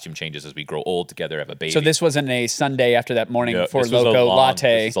different costume changes as we grow old together, have a baby. So this wasn't a Sunday after that morning No, for this was a Loco long-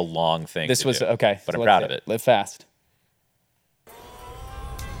 latte. This was a long thing. This to was do, okay. but so I'm let's proud do of it. Live fast.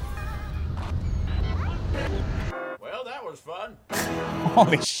 Well, that was fun.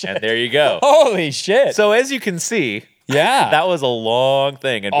 Holy shit. And there you go. Holy shit. So as you can see, yeah. that was a long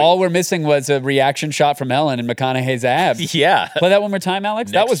thing. And all we're missing was a reaction shot from Ellen and McConaughey's abs. yeah. Play that one more time,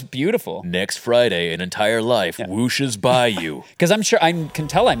 Alex. That Next. was beautiful. Next Friday, an entire life whooshes by you. Because I'm sure I can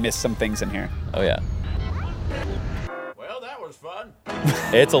tell I missed some things in here. Oh yeah. Well, that was fun.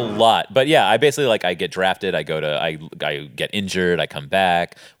 It's a lot. But yeah, I basically I get drafted, I get injured, I come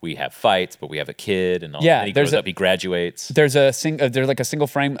back, we have fights, but we have a kid and all Yeah, and he there's grows up, he graduates. There's like a single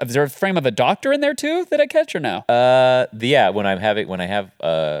frame. Is there a frame of a doctor in there too that I catch or no? I'm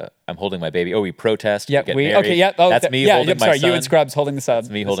holding my baby. Oh, we protest. Yeah, get we married. okay. Yeah, oh, that's me holding my sorry, son. you and Scrubs holding the son. That's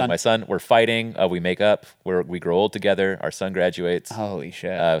me holding my son. We're fighting. We make up. We grow old together. Our son graduates. Holy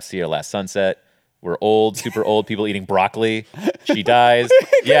shit! See our last sunset. We're old, super old people eating broccoli. She dies.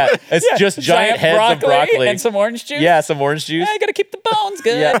 Yeah, it's just giant heads of broccoli. And some orange juice? Yeah, some orange juice. I gotta keep the bones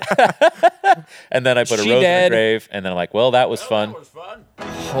good. Yeah. And then I put a She rose in dead. the grave, and then I'm like, well, that was fun.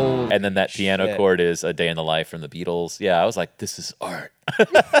 Holy And then that piano shit. chord is A Day in the Life from the Beatles. Yeah, I was like, this is art.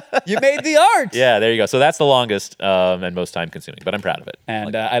 You made the art. Yeah, there you go. So that's the longest and most time consuming, but I'm proud of it.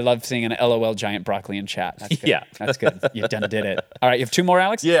 And I love seeing an LOL giant broccoli in chat. That's good. Yeah. That's good. You done did it. All right, you have 2 more,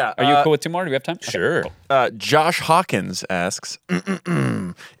 Alex? Yeah, Are you cool with 2 more? Do we have time? Okay. Sure. Josh Hawkins asks,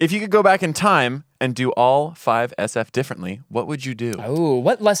 if you could go back in time and do all 5 SF differently, what would you do? Oh,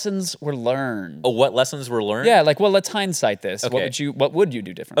 what lessons were learned? Oh, what lessons were learned? Yeah, like, well, let's hindsight this. Okay. What would you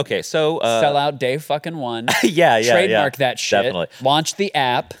do differently? Okay, so Sell out day fucking 1. yeah, Trademark that shit. definitely. Launch the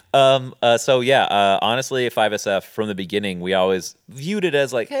app. Honestly, 5SF from the beginning, we always viewed it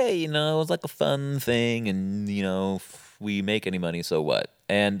as like, hey, you know, it's like a fun thing, and you know, if we make any money, so what?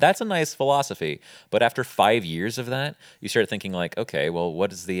 And that's a nice philosophy. But after 5 years of that, you start thinking like, okay, well,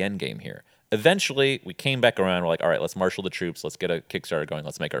 what is the end game here? Eventually, we came back around. We're like, all right, let's marshal the troops. Let's get a Kickstarter going.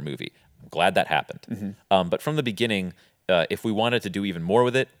 Let's make our movie. I'm glad that happened. But from the beginning, if we wanted to do even more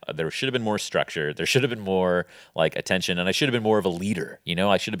with it, there should have been more structure. There should have been more like attention, and I should have been more of a leader. You know,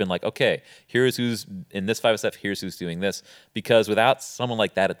 I should have been like, okay, here's who's in this 5SF. Here's who's doing this. Because without someone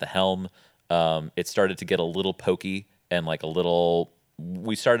like that at the helm, it started to get a little pokey and like a little.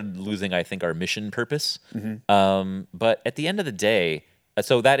 We started losing, I think, our mission purpose. But at the end of the day,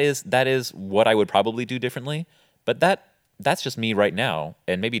 so that is what I would probably do differently. But that's just me right now,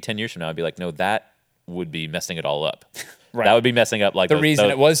 and maybe 10 years from now, I'd be like, no, that would be messing it all up. Right. That would be messing up like The reason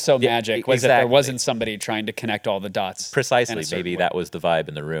it was so Yeah, magic was that there exactly. wasn't somebody trying to connect all the dots. Precisely. in a certain Maybe way. that was the vibe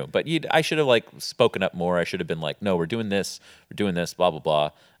in the room. But I should have like spoken up more. I should have been like, no, we're doing this, blah blah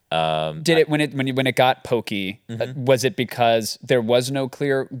blah. Did it when it got pokey? Was it because there was no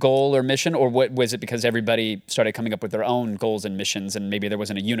clear goal or mission, or what was it because everybody started coming up with their own goals and missions, and maybe there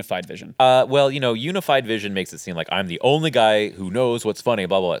wasn't a unified vision? Well, you know, unified vision makes it seem like I'm the only guy who knows what's funny,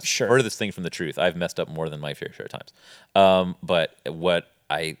 blah, blah, blah. Sure. Furthest thing from the truth. I've messed up more than my fair share of times. But what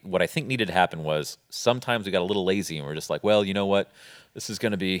I think needed to happen was sometimes we got a little lazy and we're just like, well, you know what? This is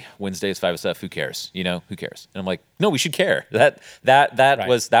going to be Wednesday's 5SF. Who cares? You know, who cares? And I'm like, no, we should care. That Right.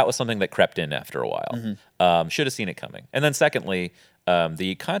 was something that crept in after a while. Should have seen it coming. And then secondly,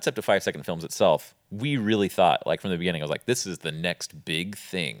 the concept of 5-second films itself, we really thought, like from the beginning, I was like, this is the next big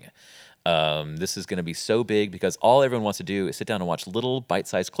thing. This is going to be so big because all everyone wants to do is sit down and watch little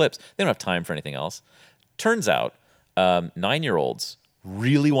bite-sized clips. They don't have time for anything else. Turns out, 9-year-olds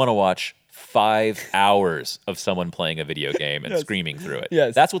really want to watch 5 hours of someone playing a video game and screaming through it.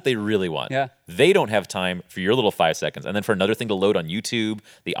 Yes. That's what they really want. Yeah. They don't have time for your little 5 seconds. And then for another thing to load on YouTube,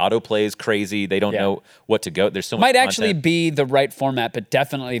 the autoplay is crazy. They don't know what to go. There's so much Might actually content. be the right format, but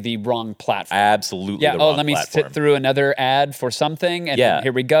definitely the wrong platform. Absolutely Yeah. the wrong Let me platform. sit through another ad for something, and Yeah. then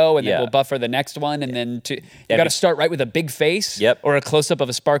here we go, and then Yeah. we'll buffer the next one, and then you Yeah, got to be- start right with a big face, Yep. or a close up of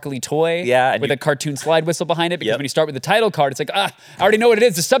a sparkly toy, Yeah, and with you- a cartoon slide whistle behind it. Because Yep. when you start with the title card, it's like, I already know what it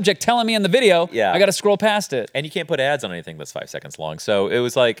is. The subject telling me in the video. Yeah. I got to scroll past it. And you can't put ads on anything that's 5 seconds long. So it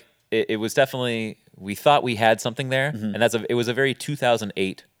was like, it was definitely, we thought we had something there. And it was a very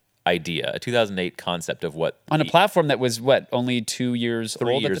 2008 idea, a 2008 concept of what. On a platform that was only 2 years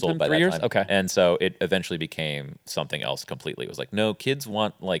 3 old at years the time? old by 3 that years? time. Okay. And so it eventually became something else completely. It was like, no, kids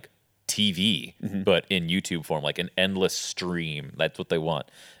want like TV, but in YouTube form, like an endless stream. That's what they want.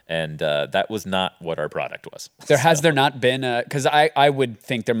 And that was not what our product was. Has there not been because I would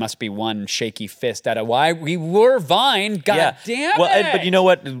think there must be one shaky fist at a why we were Vine. God damn well, it. but you know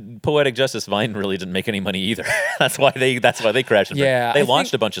what? Poetic Justice Vine really didn't make any money either. That's why they crashed. And burned. Yeah, They I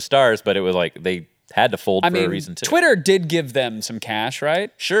launched a bunch of stars, but it was like they had to fold for a reason too. Twitter did give them some cash,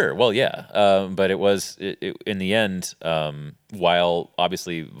 right? Sure. Well, yeah. But it was in the end, while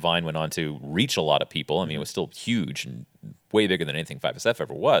obviously Vine went on to reach a lot of people. I mean, it was still huge and way bigger than anything 5SF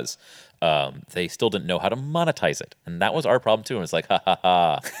ever was. They still didn't know how to monetize it, and that was our problem too. And it's like, ha ha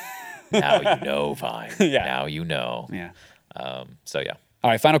ha. Now you know, Vine. Yeah. Now you know. Yeah. So yeah. All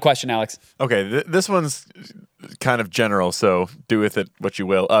right, final question, Alex. Okay, this one's kind of general, so do with it what you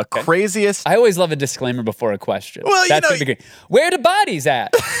will. Craziest. I always love a disclaimer before a question. Well, That's you know- the beginning. Where the bodies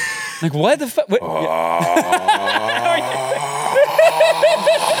at? Like what the fuck?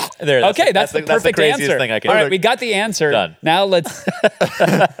 There. Okay, that's the perfect craziest answer. thing I can. All right, we got the answer. Done. Now let's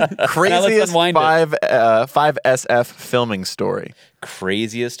Craziest unwind it. 5SF filming story.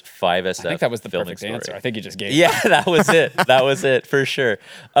 Craziest 5SF. I think that was the filming perfect story. answer. I think you just gave. Yeah, that was it. That was it for sure.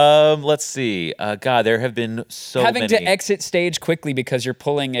 Let's see. God, there have been so Having many. to exit stage quickly because you're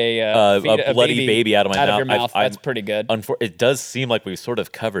pulling a bloody baby out of my your mouth. mouth. That's pretty good. It does seem like we've sort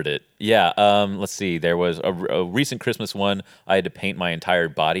of covered it. Yeah. Let's see. There was a recent Christmas one. I had to paint my entire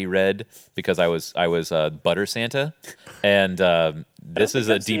body red because I was Butter Santa, and this is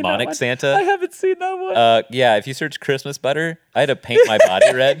a demonic Santa. I haven't seen that one. Yeah. If you search Christmas butter, I had to paint my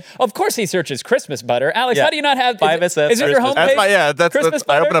body red. Of course, he searches Christmas butter. Alex, Yeah. how do you not have 5SF Is it your Christmas homepage? That's that's Christmas I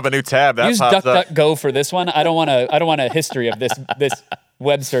butter? open up a new tab. That Use pops up. DuckDuckGo for this one. I don't want a history of this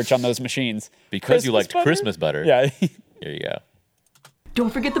web search on those machines. Because you Christmas liked butter? Christmas butter. Yeah. Here you go. Don't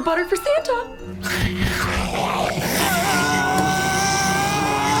forget the butter for Santa.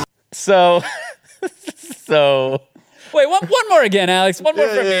 So Wait, one more again, Alex. One more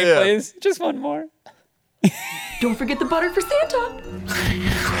from me, yeah. please. Just one more. Don't forget the butter for Santa.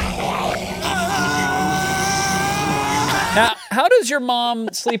 Now, how does your mom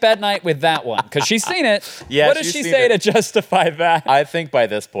sleep at night with that one? Because she's seen it. Yeah, What does she's she seen say it. to justify that? I think by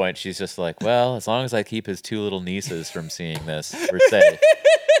this point she's just like, well, as long as I keep his two little nieces from seeing this, we're safe.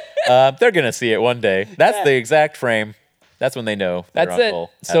 They're gonna see it one day. That's the exact frame. That's when they know. Their That's it.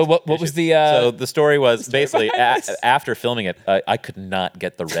 uncle So has what was issues. the, So the story was basically behind this? after filming it, I could not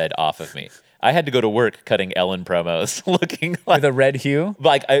get the red off of me. I had to go to work cutting Ellen promos, looking like with a red hue?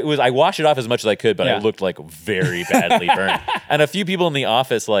 like I washed it off as much as I could, but Yeah. I looked like very badly burned. And a few people in the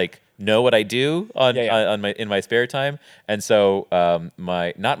office like know what I do in my spare time, and so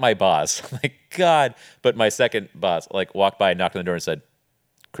not my boss, like God, but my second boss like walked by, knocked on the door, and said,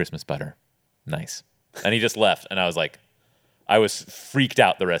 "Christmas butter, nice," and he just left, and I was like. I was freaked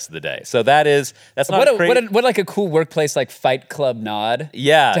out the rest of the day. So that's not What like a cool workplace like Fight Club nod.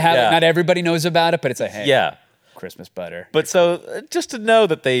 Yeah, To have yeah. it, not everybody knows about it, but it's a hey. Yeah. Christmas butter. But so just to know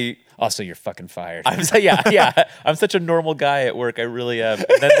that they Also, you're fucking fired. I'm I'm such a normal guy at work. I really am.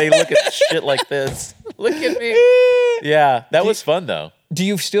 And then they look at shit like this. Look at me. Yeah, that was fun though. Do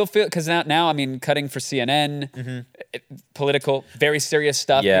you still feel, because now, I mean, cutting for CNN, political, very serious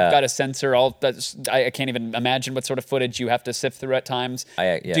stuff. Yeah. You've got to censor all that. I can't even imagine what sort of footage you have to sift through at times.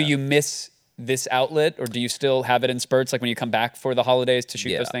 Yeah. Do you miss this outlet, or do you still have it in spurts, like when you come back for the holidays to shoot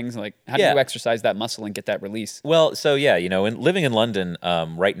Yeah. those things? Like, how do Yeah. you exercise that muscle and get that release? Well, so yeah, living in London,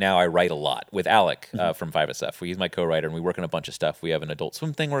 right now I write a lot with Alec from 5SF. He's my co-writer, and we work on a bunch of stuff. We have an Adult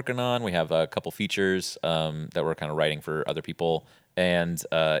Swim thing working on. We have a couple features that we're kind of writing for other people, and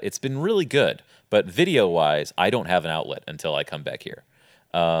it's been really good. But video-wise, I don't have an outlet until I come back here.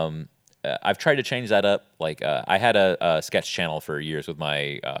 I've tried to change that up. Like I had a sketch channel for years with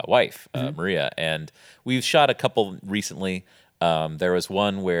my wife, Maria, and we've shot a couple recently. There was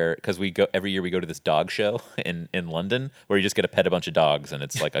one where, because every year we go to this dog show in London where you just get to pet a bunch of dogs, and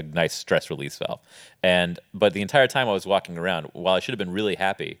it's like a nice stress release valve. But the entire time I was walking around, while I should have been really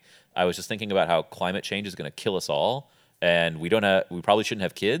happy, I was just thinking about how climate change is going to kill us all, and we probably shouldn't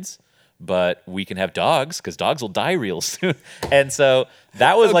have kids. But we can have dogs because dogs will die real soon. And so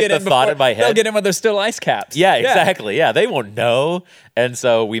that was like the thought in my head. They'll get in when there's still ice caps. Yeah, exactly. Yeah, they won't know. And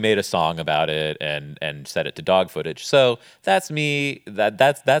so we made a song about it and set it to dog footage. So that's me.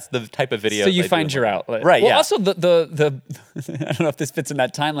 That's the type of video. So you find your outlet, right? Well, Yeah. also the I don't know if this fits in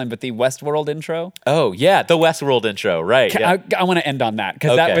that timeline, but the Westworld intro. Oh yeah, the Westworld intro. Right. Yeah. I want to end on that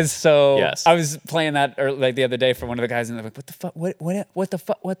because that Okay. was so. Yes. I was playing that like the other day for one of the guys, and they're like, "What the fuck? What the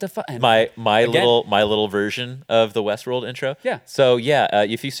fuck? What the fuck?" And My again, little version of the Westworld intro. Yeah. So yeah,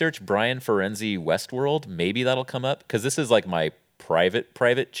 if you search Brian Firenzi Westworld, maybe that'll come up because this is like my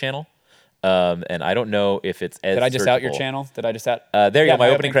private channel. And I don't know if it's as Did I just out your searchable. channel? Did I just out? There you go. My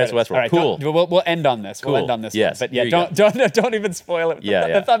opening credits Westworld. All right, Cool. We'll end on this. We'll Cool. end on this. Yes, One. But yeah, here you don't even spoil it. Yeah, The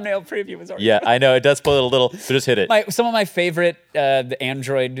yeah. thumbnail preview was already. Yeah, I know it does spoil it a little, so just hit it. Some of my favorite the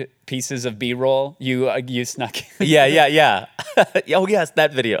Android pieces of B-roll you snuck in. Yeah. Oh yes,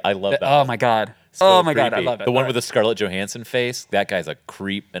 that video. I love that. Oh my god. So oh my god, I creepy. love it. The one All with the Scarlett Johansson face. That guy's a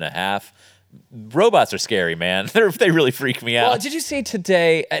creep and a half. Robots are scary, man. They really freak me out. Well, did you see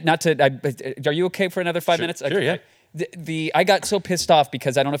today? Are you okay for another 5 minutes? Sure, yeah. I got so pissed off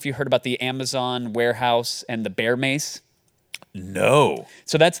because I don't know if you heard about the Amazon warehouse and the bear mace. No.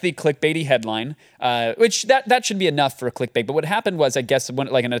 So that's the clickbaity headline, which that should be enough for a clickbait. But what happened was, I guess,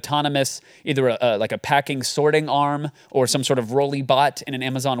 like an autonomous, either like a packing sorting arm or some sort of rolly bot in an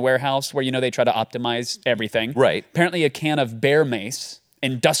Amazon warehouse where they try to optimize everything. Right. Apparently, a can of bear mace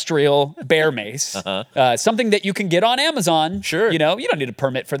industrial bear mace, something that you can get on Amazon. Sure. You know, you don't need a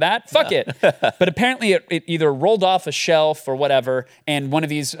permit for that. Fuck it. But apparently it either rolled off a shelf or whatever, and one of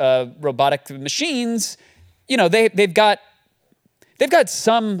these robotic machines, you know, they've got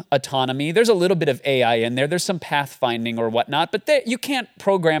some autonomy. There's a little bit of AI in there. There's some pathfinding or whatnot, but you can't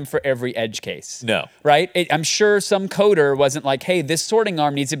program for every edge case. No. Right? I'm sure some coder wasn't like, hey, this sorting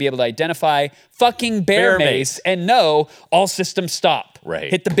arm needs to be able to identify fucking bear mace and know all systems stop.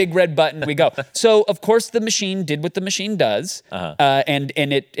 Right. Hit the big red button, we go. So, of course, the machine did what the machine does, and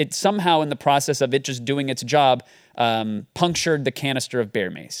it somehow, in the process of it just doing its job, punctured the canister of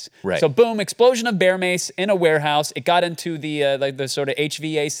bear mace. Right. So boom, explosion of bear mace in a warehouse. It got into the sort of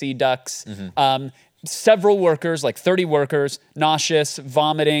HVAC ducts. Several workers, like 30 workers, nauseous,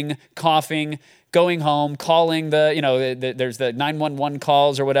 vomiting, coughing, going home, calling there's the 911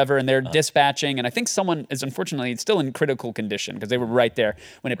 calls or whatever, and they're dispatching. And I think someone is unfortunately still in critical condition because they were right there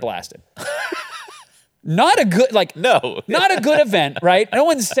when it blasted. Not a good, not a good event, right? No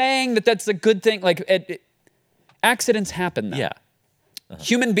one's saying that that's a good thing. Accidents happen, though. Yeah.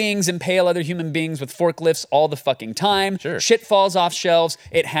 Human beings impale other human beings with forklifts all the fucking time. Sure. Shit falls off shelves.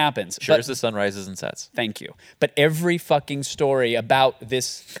 It happens. Sure But- as the sun rises and sets. Thank you. But every fucking story about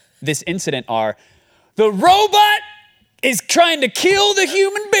this incident are, the robot is trying to kill the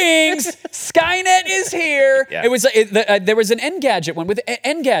human beings. Skynet is here. Yeah. It was there was an Engadget one with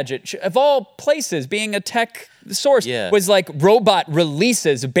Engadget of all places, being a tech source, was like robot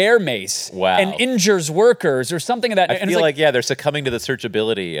releases bear mace and injures workers or something of that. I feel like they're succumbing to the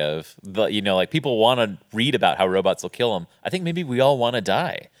searchability of people want to read about how robots will kill them. I think maybe we all want to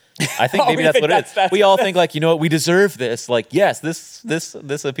die. I think maybe that's what it is. We all think we deserve this. Yes,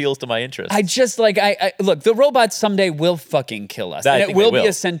 this appeals to my interest. I just I look, the robots someday will fucking kill us. And it will be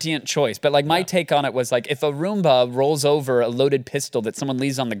a sentient choice. But my take on it was if a Roomba rolls over a loaded pistol that someone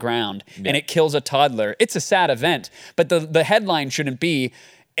leaves on the ground and it kills a toddler, it's a sad event. But the headline shouldn't be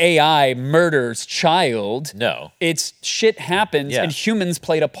AI murders child. No. It's shit happens and humans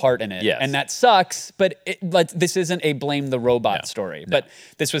played a part in it. Yes. And that sucks, but this isn't a blame the robot story. No. But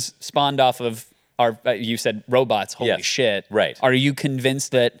this was spawned off of you said robots, holy shit. Right. Are you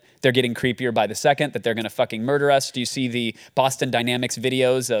convinced that they're getting creepier by the second, that they're going to fucking murder us? Do you see the Boston Dynamics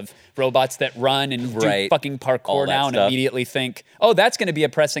videos of robots that run and do fucking parkour now and immediately think, oh, that's going to be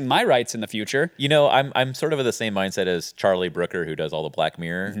oppressing my rights in the future? I'm sort of of the same mindset as Charlie Brooker, who does all the Black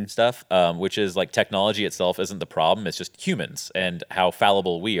Mirror stuff, which is technology itself isn't the problem. It's just humans and how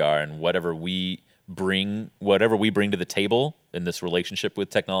fallible we are, and whatever we bring to the table in this relationship with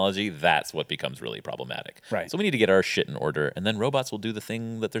technology, that's what becomes really problematic. Right. So we need to get our shit in order, and then robots will do the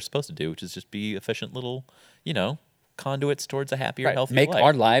thing that they're supposed to do, which is just be efficient little, conduits towards a happier, healthier life. Make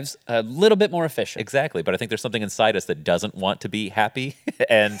our lives a little bit more efficient. Exactly. But I think there's something inside us that doesn't want to be happy,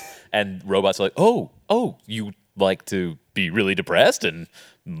 and robots are like, oh, you like to be really depressed and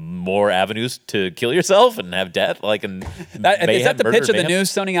more avenues to kill yourself and have death, is that the pitch of the new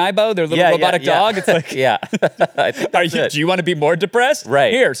Sony Aibo, their little robotic dog? It's like, I think do you want to be more depressed?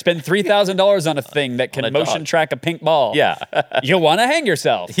 Right. Here, spend $3,000 on a thing that can motion track a pink ball. Yeah. You'll want to hang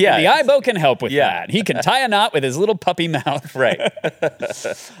yourself. Yeah. The Aibo can help with that. He can tie a knot with his little puppy mouth. Right.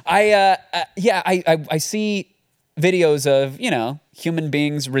 I see videos of, human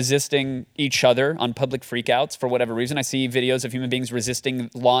beings resisting each other on public freakouts for whatever reason. I see videos of human beings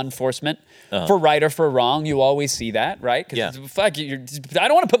resisting law enforcement for right or for wrong. You always see that, right? Because fuck, I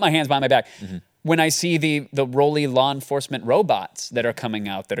don't want to put my hands behind my back. When I see the roly law enforcement robots that are coming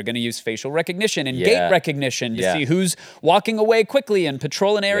out that are going to use facial recognition and gait recognition to see who's walking away quickly and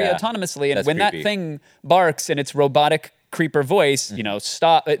patrol an area autonomously. And That's when creepy. that thing barks in its robotic creeper voice,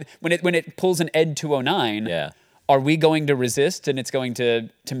 stop. When it pulls an Ed 209, are we going to resist, and it's going to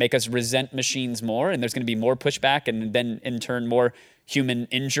make us resent machines more, and there's going to be more pushback, and then in turn more human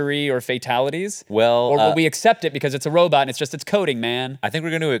injury or fatalities? Well, or will we accept it because it's a robot and it's coding, man? I think we're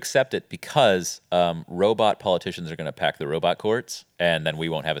going to accept it because robot politicians are going to pack the robot courts, and then we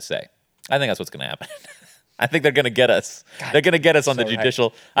won't have a say. I think that's what's going to happen. I think they're going to get us. They're going to get us on the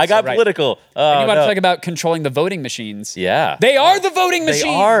judicial. I got political. And you want to talk about controlling the voting machines? Yeah, they are the voting machines.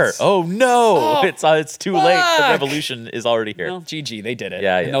 They are. Oh no, it's too late. The Fuck. revolution is already here. Well, GG, they did it.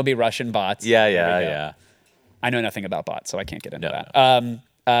 Yeah, And there'll be Russian bots. Yeah. I know nothing about bots, so I can't get into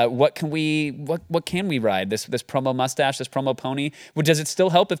that. What can we ride? This promo mustache, this promo pony? Does it still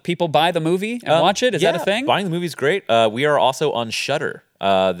help if people buy the movie and watch it? Is that a thing? Buying the movie's great. We are also on Shudder.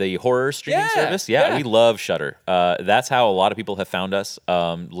 the horror streaming service. Yeah, we love Shudder. That's how a lot of people have found us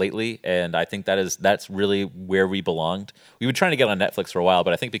lately, and I think that's really where we belonged. We've been trying to get on Netflix for a while,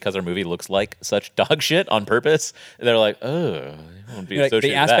 but I think because our movie looks like such dog shit on purpose, they're like, oh, I won't be associated the with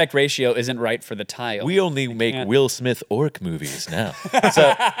that. aspect ratio isn't right for the tile. We only make Will Smith orc movies now.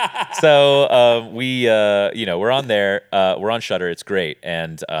 so we're on there. We're on Shudder. It's great,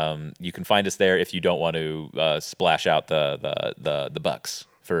 and you can find us there if you don't want to splash out the bucks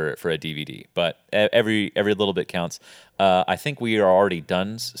for a DVD. But every little bit counts. I think we are already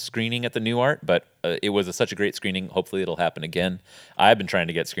done screening at the New Art, but it was such a great screening. Hopefully, it'll happen again. I've been trying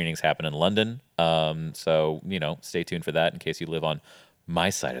to get screenings happen in London, so stay tuned for that in case you live on my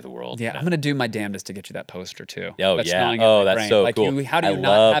side of the world. Yeah, I'm gonna do my damnedest to get you that poster too. Oh, that's yeah. gnawing at Oh, my that's brain. so like, cool. How do you I not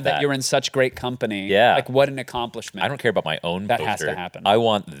love have that? that. You're in such great company. Yeah. Like, what an accomplishment. I don't care about my own That poster. has to happen. I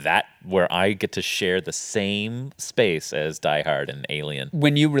want that where I get to share the same space as Die Hard and Alien.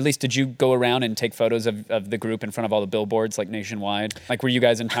 When you released, did you go around and take photos of the group in front of all the billboards, like nationwide? Like, were you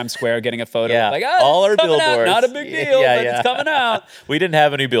guys in Times Square getting a photo? Yeah, Like, all our it's coming out. billboards. Not a big deal, but it's coming out. We didn't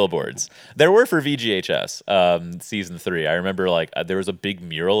have any billboards. There were for VGHS season 3. I remember there was a big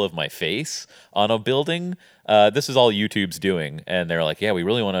mural of my face on a building. This is all YouTube's doing, and they're like, yeah, we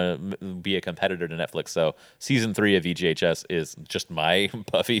really want to be a competitor to Netflix. So season 3 of VGHS is just my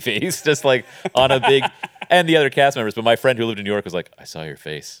puffy face, just like on a big, and the other cast members. But my friend who lived in New York was like, I saw your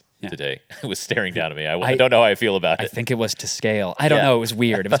face today. It was staring down at me. I don't know how I feel about it. I think it was to scale. I don't know. It was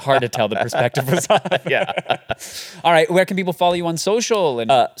weird. It was hard to tell the perspective was on. Yeah. All right. Where can people follow you on social and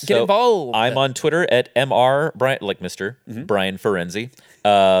get involved? I'm on Twitter at Mr. Brian, like Mr. Brian Firenzi.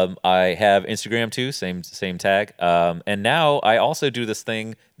 I have Instagram too, same tag. And now I also do this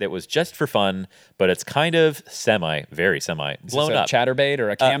thing that was just for fun, but it's kind of very semi blown up. Chatterbait or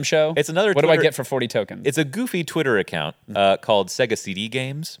a cam show? It's another What do I Twitter- get for 40 tokens? It's a goofy Twitter account called Sega CD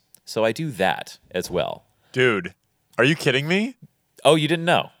Games. So I do that as well. Dude, are you kidding me? Oh, you didn't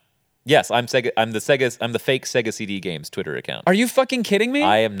know? Yes, I'm the fake Sega CD Games Twitter account. Are you fucking kidding me?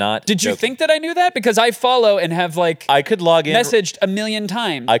 I am not. Did you joking. think that I knew that? Because I follow and have I could log in. messaged a million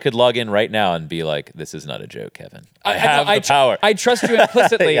times. I could log in right now and be like, "This is not a joke, Kevin. I have the power." I trust you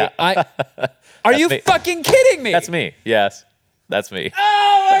implicitly. Yeah. Are you me. fucking kidding me? That's me. Yes, that's me.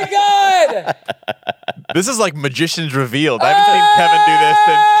 Oh my god! This is like Magician's Revealed. I haven't seen Kevin do this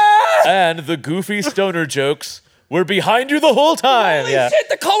since. And the goofy stoner jokes were behind you the whole time. Holy shit!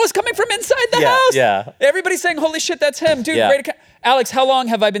 The call was coming from inside the house. Yeah. Everybody's saying, "Holy shit, that's him, dude!" Yeah. Great account. Alex, how long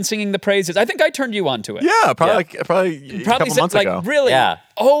have I been singing the praises? I think I turned you on to it. Yeah, probably Yeah. a couple months ago. Really? Yeah.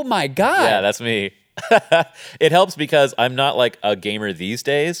 Oh my god. Yeah, that's me. It helps because I'm not like a gamer these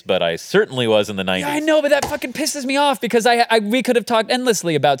days, but I certainly was in the 90s. Yeah, I know, but that fucking pisses me off because we could have talked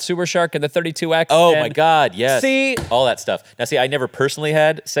endlessly about Sewer Shark and the 32X. Oh and my God, yes. See? All that stuff. Now, see, I never personally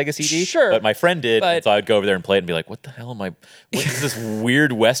had Sega CD, Sure, but my friend did, but- and so I'd go over there and play it and be like, what the hell am I, what is this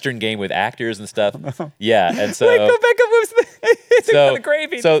weird Western game with actors and stuff? Yeah, and so... Wait, go back up. It's the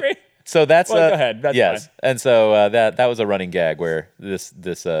gravy. So that's Well, go ahead. That's yes, fine. and so that was a running gag where this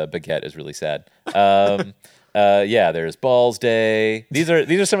baguette is really sad. Yeah, there's Balls Day. These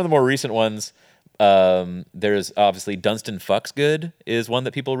are some of the more recent ones. There's obviously Dunstan Fucks Good is one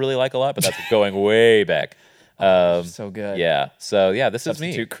that people really like a lot, but that's going way back. So good. Yeah. So yeah, this is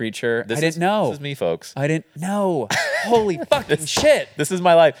Substitute me. creature. This I didn't know. This is me, folks. I didn't know. Holy fucking shit. This is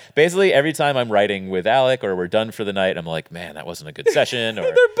my life. Basically, every time I'm writing with Alec or we're done for the night, I'm like, man, that wasn't a good session. Or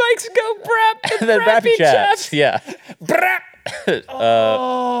Their bikes go brap. and then Rappy Chats. Yeah. Brap.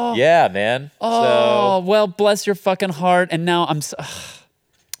 Yeah, man. Oh, well, bless your fucking heart. And now I'm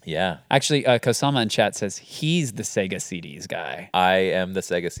Yeah. actually, Kosama in chat says he's the Sega CDs guy. I am the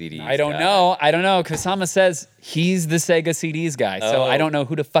Sega CD. I don't know. Kosama says he's the Sega CDs guy. So Oh. I don't know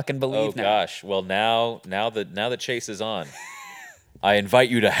who to fucking Oh believe now. gosh. Well, now the chase is on. I invite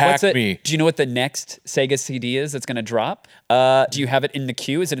you to hack me. Do you know what the next Sega CD is that's going to drop? Do you have it in the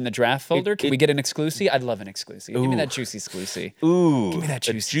queue? Is it in the draft folder? Can we get an exclusive? I'd love an exclusive. Give me that juicy exclusive. Ooh, Give me that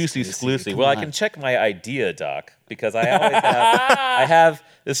a juicy juicy exclusive. exclusive. Come Well, I on. can check my idea, Doc, because I always have.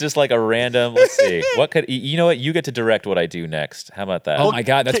 It's just like a random. Let's see. What could you know? What you get to direct what I do next? How about that? Oh my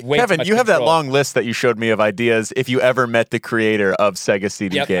God, that's way too Kevin, much you have that control. long list that you showed me of ideas if you ever met the creator of Sega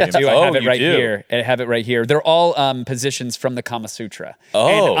CD Yep, games. I do. I Oh, have it you right do. here. I have it right here. They're all positions from the Kama Sutra.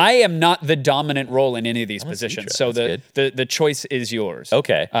 Oh. And I am not the dominant role in any of these positions. So That's the choice is yours.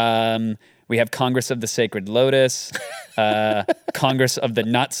 Okay. We have Congress of the Sacred Lotus, Congress of the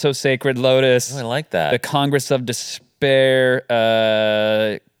Not So Sacred Lotus, Oh, I like that. the Congress of Despair,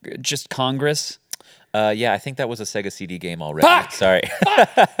 just Congress. Yeah, I think that was a Sega CD game already. Fuck! Sorry.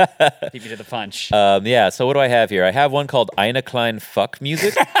 Beat me to the punch. Yeah, so what do I have here? I have one called Ina Klein Fuck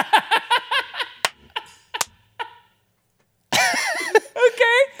Music.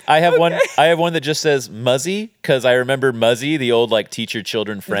 I have one. I have one that just says Muzzy because I remember Muzzy, the old like teach your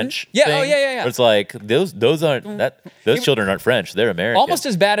children French. Yeah, thing, oh, yeah. where it's like those aren't that those children aren't French. They're American. Almost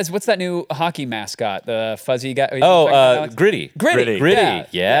as bad as what's that new hockey mascot? The fuzzy guy. Gritty. Gritty.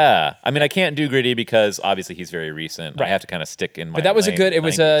 Yeah. I mean, I can't do Gritty because obviously he's very recent. Right. I have to kind of stick in my. But that was a good. It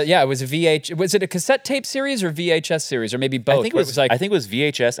was 90s. a VH. Was it a cassette tape series or VHS series or maybe both? I think it was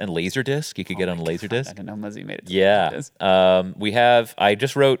VHS and Laserdisc. You could get on Laserdisc. I didn't know Muzzy made it. Yeah. I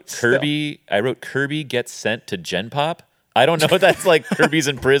just wrote Kirby. I wrote Kirby Gets Sent to Gen Pop. I don't know if that's like Kirby's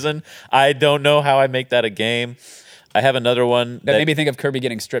in prison. I don't know how I make that a game. I have another one That made me think of Kirby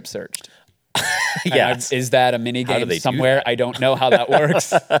getting strip searched. Yeah. Is that a mini How do game they do somewhere? that? I don't know how that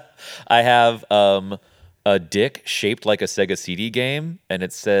works. I have a dick shaped like a Sega CD game, and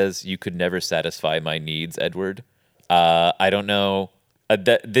it says, "You could never satisfy my needs, Edward." I don't know.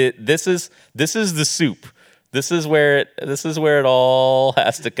 This is the soup. This is where it all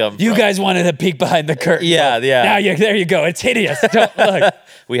has to come from. You guys wanted a peek behind the curtain. Yeah. There you go. It's hideous. Don't look.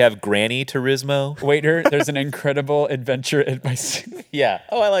 We have Granny Turismo. Waiter, there's an incredible adventure in my. Yeah.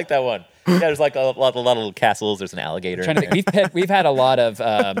 Oh, I like that one. Yeah, there's like a lot of little castles. There's an alligator. Trying to think. We've had a lot of.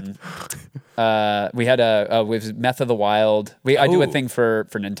 We had with Meth of the Wild. I do a thing for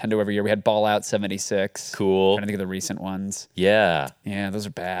Nintendo every year. We had Ball Out 76. Cool. I'm trying to think of the recent ones. Yeah. Yeah, those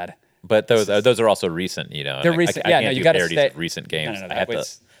are bad. But those are also recent, you know. They're recent. I Yeah, can't no, do you got to parodies stay. of recent games. No,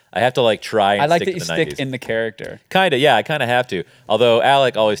 I have to like try and I like stick that to you the stick 90s. in the character. Kinda, yeah, I kind of have to. Although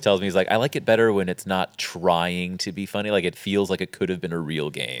Alec always tells me, he's like, I like it better when it's not trying to be funny. Like it feels like it could have been a real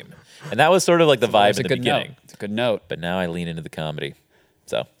game. And that was sort of like the vibe It's a in the good beginning. note. It's a good note. But now I lean into the comedy.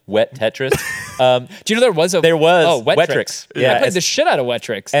 So, Wet Tetris. Do you know there was Wet Wet Tricks. Tricks? Yeah, I played the shit out of Wet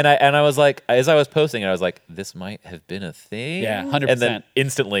Tricks. And I was like, as I was posting it, I was like, this might have been a thing. Yeah, 100%. And then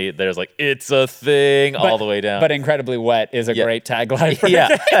instantly there's like, it's a thing all the way down. But incredibly wet is a great tagline. For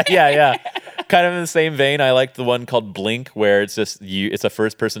yeah. Kind of in the same vein, I like the one called Blink, where it's just it's a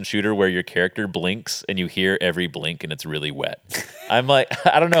first-person shooter where your character blinks and you hear every blink and it's really wet. I'm like,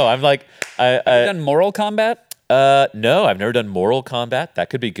 I don't know. I'm like, Have you done Moral Combat? No, I've never done Moral Combat. That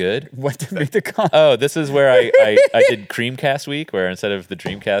could be good. What to make the combat? Oh, this is where I did Creamcast Week, where instead of the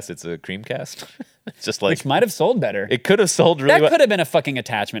Dreamcast, it's a Creamcast. It's just like Which might have sold better. it could have sold really That well. could have been a fucking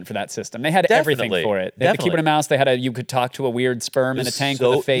attachment for that system. They had everything Definitely. for it. They had the keyboard and mouse. They had you could talk to a weird sperm in a tank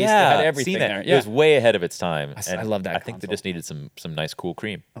with a face. Yeah, they had everything seen that. there. It Yeah. was way ahead of its time. I and love that I think they console. just needed some nice cool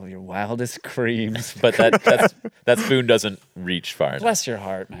cream. Oh, your wildest creams. But that spoon doesn't reach far enough. Bless your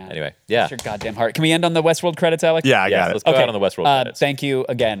heart, man. Anyway, yeah. Bless your goddamn heart. Can we end on the Westworld credits, Alex? Yeah, I Yes, got it. let's go out on the Westworld credits. Thank you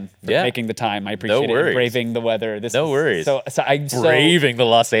again for Yeah. making the time. I appreciate it. worries. Braving the weather. No worries. I'm Braving the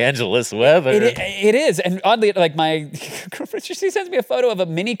Los Angeles weather. It is, and oddly, like my girlfriend, she sends me a photo of a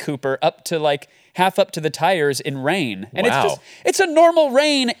Mini Cooper up to like half up to the tires in rain, and Wow. it's a normal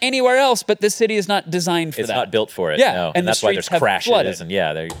rain anywhere else, but this city is not designed for It's that. not built for it. Yeah, no. and and the that's why streets there's have crashes flooded. and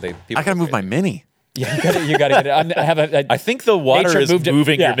yeah, people I gotta move my Mini. Yeah, you got to get it. I have I think the water Nature is moved it-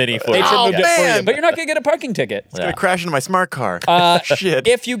 moving yeah. your Mini for Nature you. moved it for you, man. but you're not going to get a parking ticket. It's gonna crash into my smart car. Shit.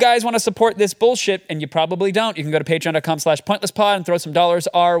 If you guys want to support this bullshit, and you probably don't, you can go to patreon.com/pointlesspod and throw some dollars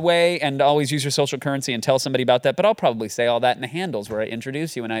our way, and always use your social currency and tell somebody about that. But I'll probably say all that in the handles where I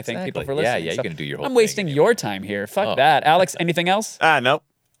introduce you and I thank people for Exactly. Yeah, listening. yeah, you're gonna do your whole I'm thing wasting anyway. your time here. Fuck Oh. that. Alex, anything else? Nope.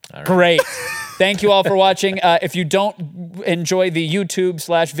 Great. Thank you all for watching. If you don't enjoy the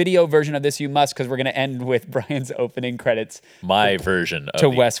YouTube/video version of this, you must, because we're going to end with Brian's opening credits My version of to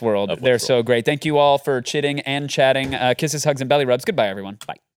the- Westworld. of They're Westworld. so great. Thank you all for chitting and chatting. Kisses, hugs, and belly rubs. Goodbye, everyone.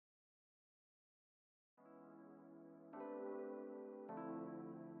 Bye.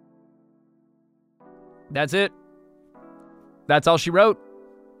 That's it. That's all she wrote.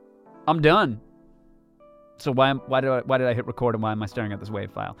 I'm done. So why did I hit record and why am I staring at this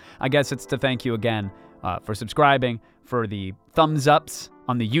WAV file? I guess it's to thank you again for subscribing, for the thumbs ups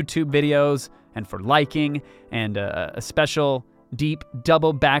on the YouTube videos, and for liking, and a special deep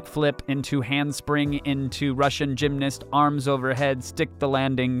double backflip into handspring into Russian gymnast, arms overhead, stick the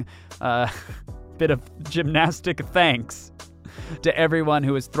landing, bit of gymnastic thanks to everyone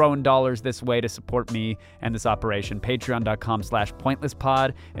who has thrown dollars this way to support me and this operation.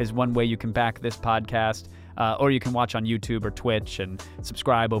 Patreon.com/pointlesspod is one way you can back this podcast. Or you can watch on YouTube or Twitch and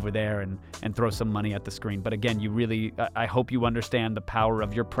subscribe over there and throw some money at the screen. But again, you really, I hope you understand the power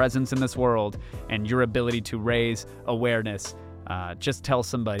of your presence in this world and your ability to raise awareness Just tell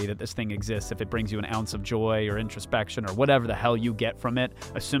somebody that this thing exists if it brings you an ounce of joy or introspection or whatever the hell you get from it,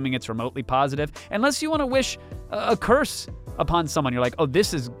 assuming it's remotely positive. Unless you want to wish a curse upon someone. You're like, oh,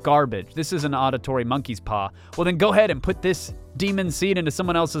 this is garbage. This is an auditory monkey's paw. Well, then go ahead and put this demon seed into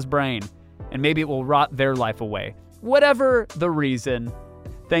someone else's brain, and maybe it will rot their life away. Whatever the reason,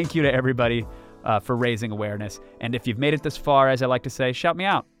 thank you to everybody for raising awareness. And if you've made it this far, as I like to say, shout me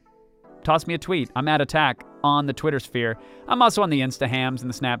out. Toss me a tweet. I'm at Attack on the Twitter sphere. I'm also on the Instahams and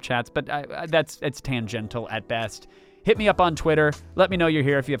the Snapchats, but it's tangential at best. Hit me up on Twitter. Let me know you're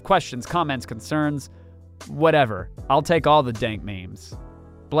here if you have questions, comments, concerns, whatever. I'll take all the dank memes.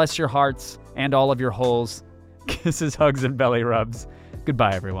 Bless your hearts and all of your holes. Kisses, hugs, and belly rubs.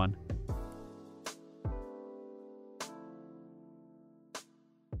 Goodbye, everyone.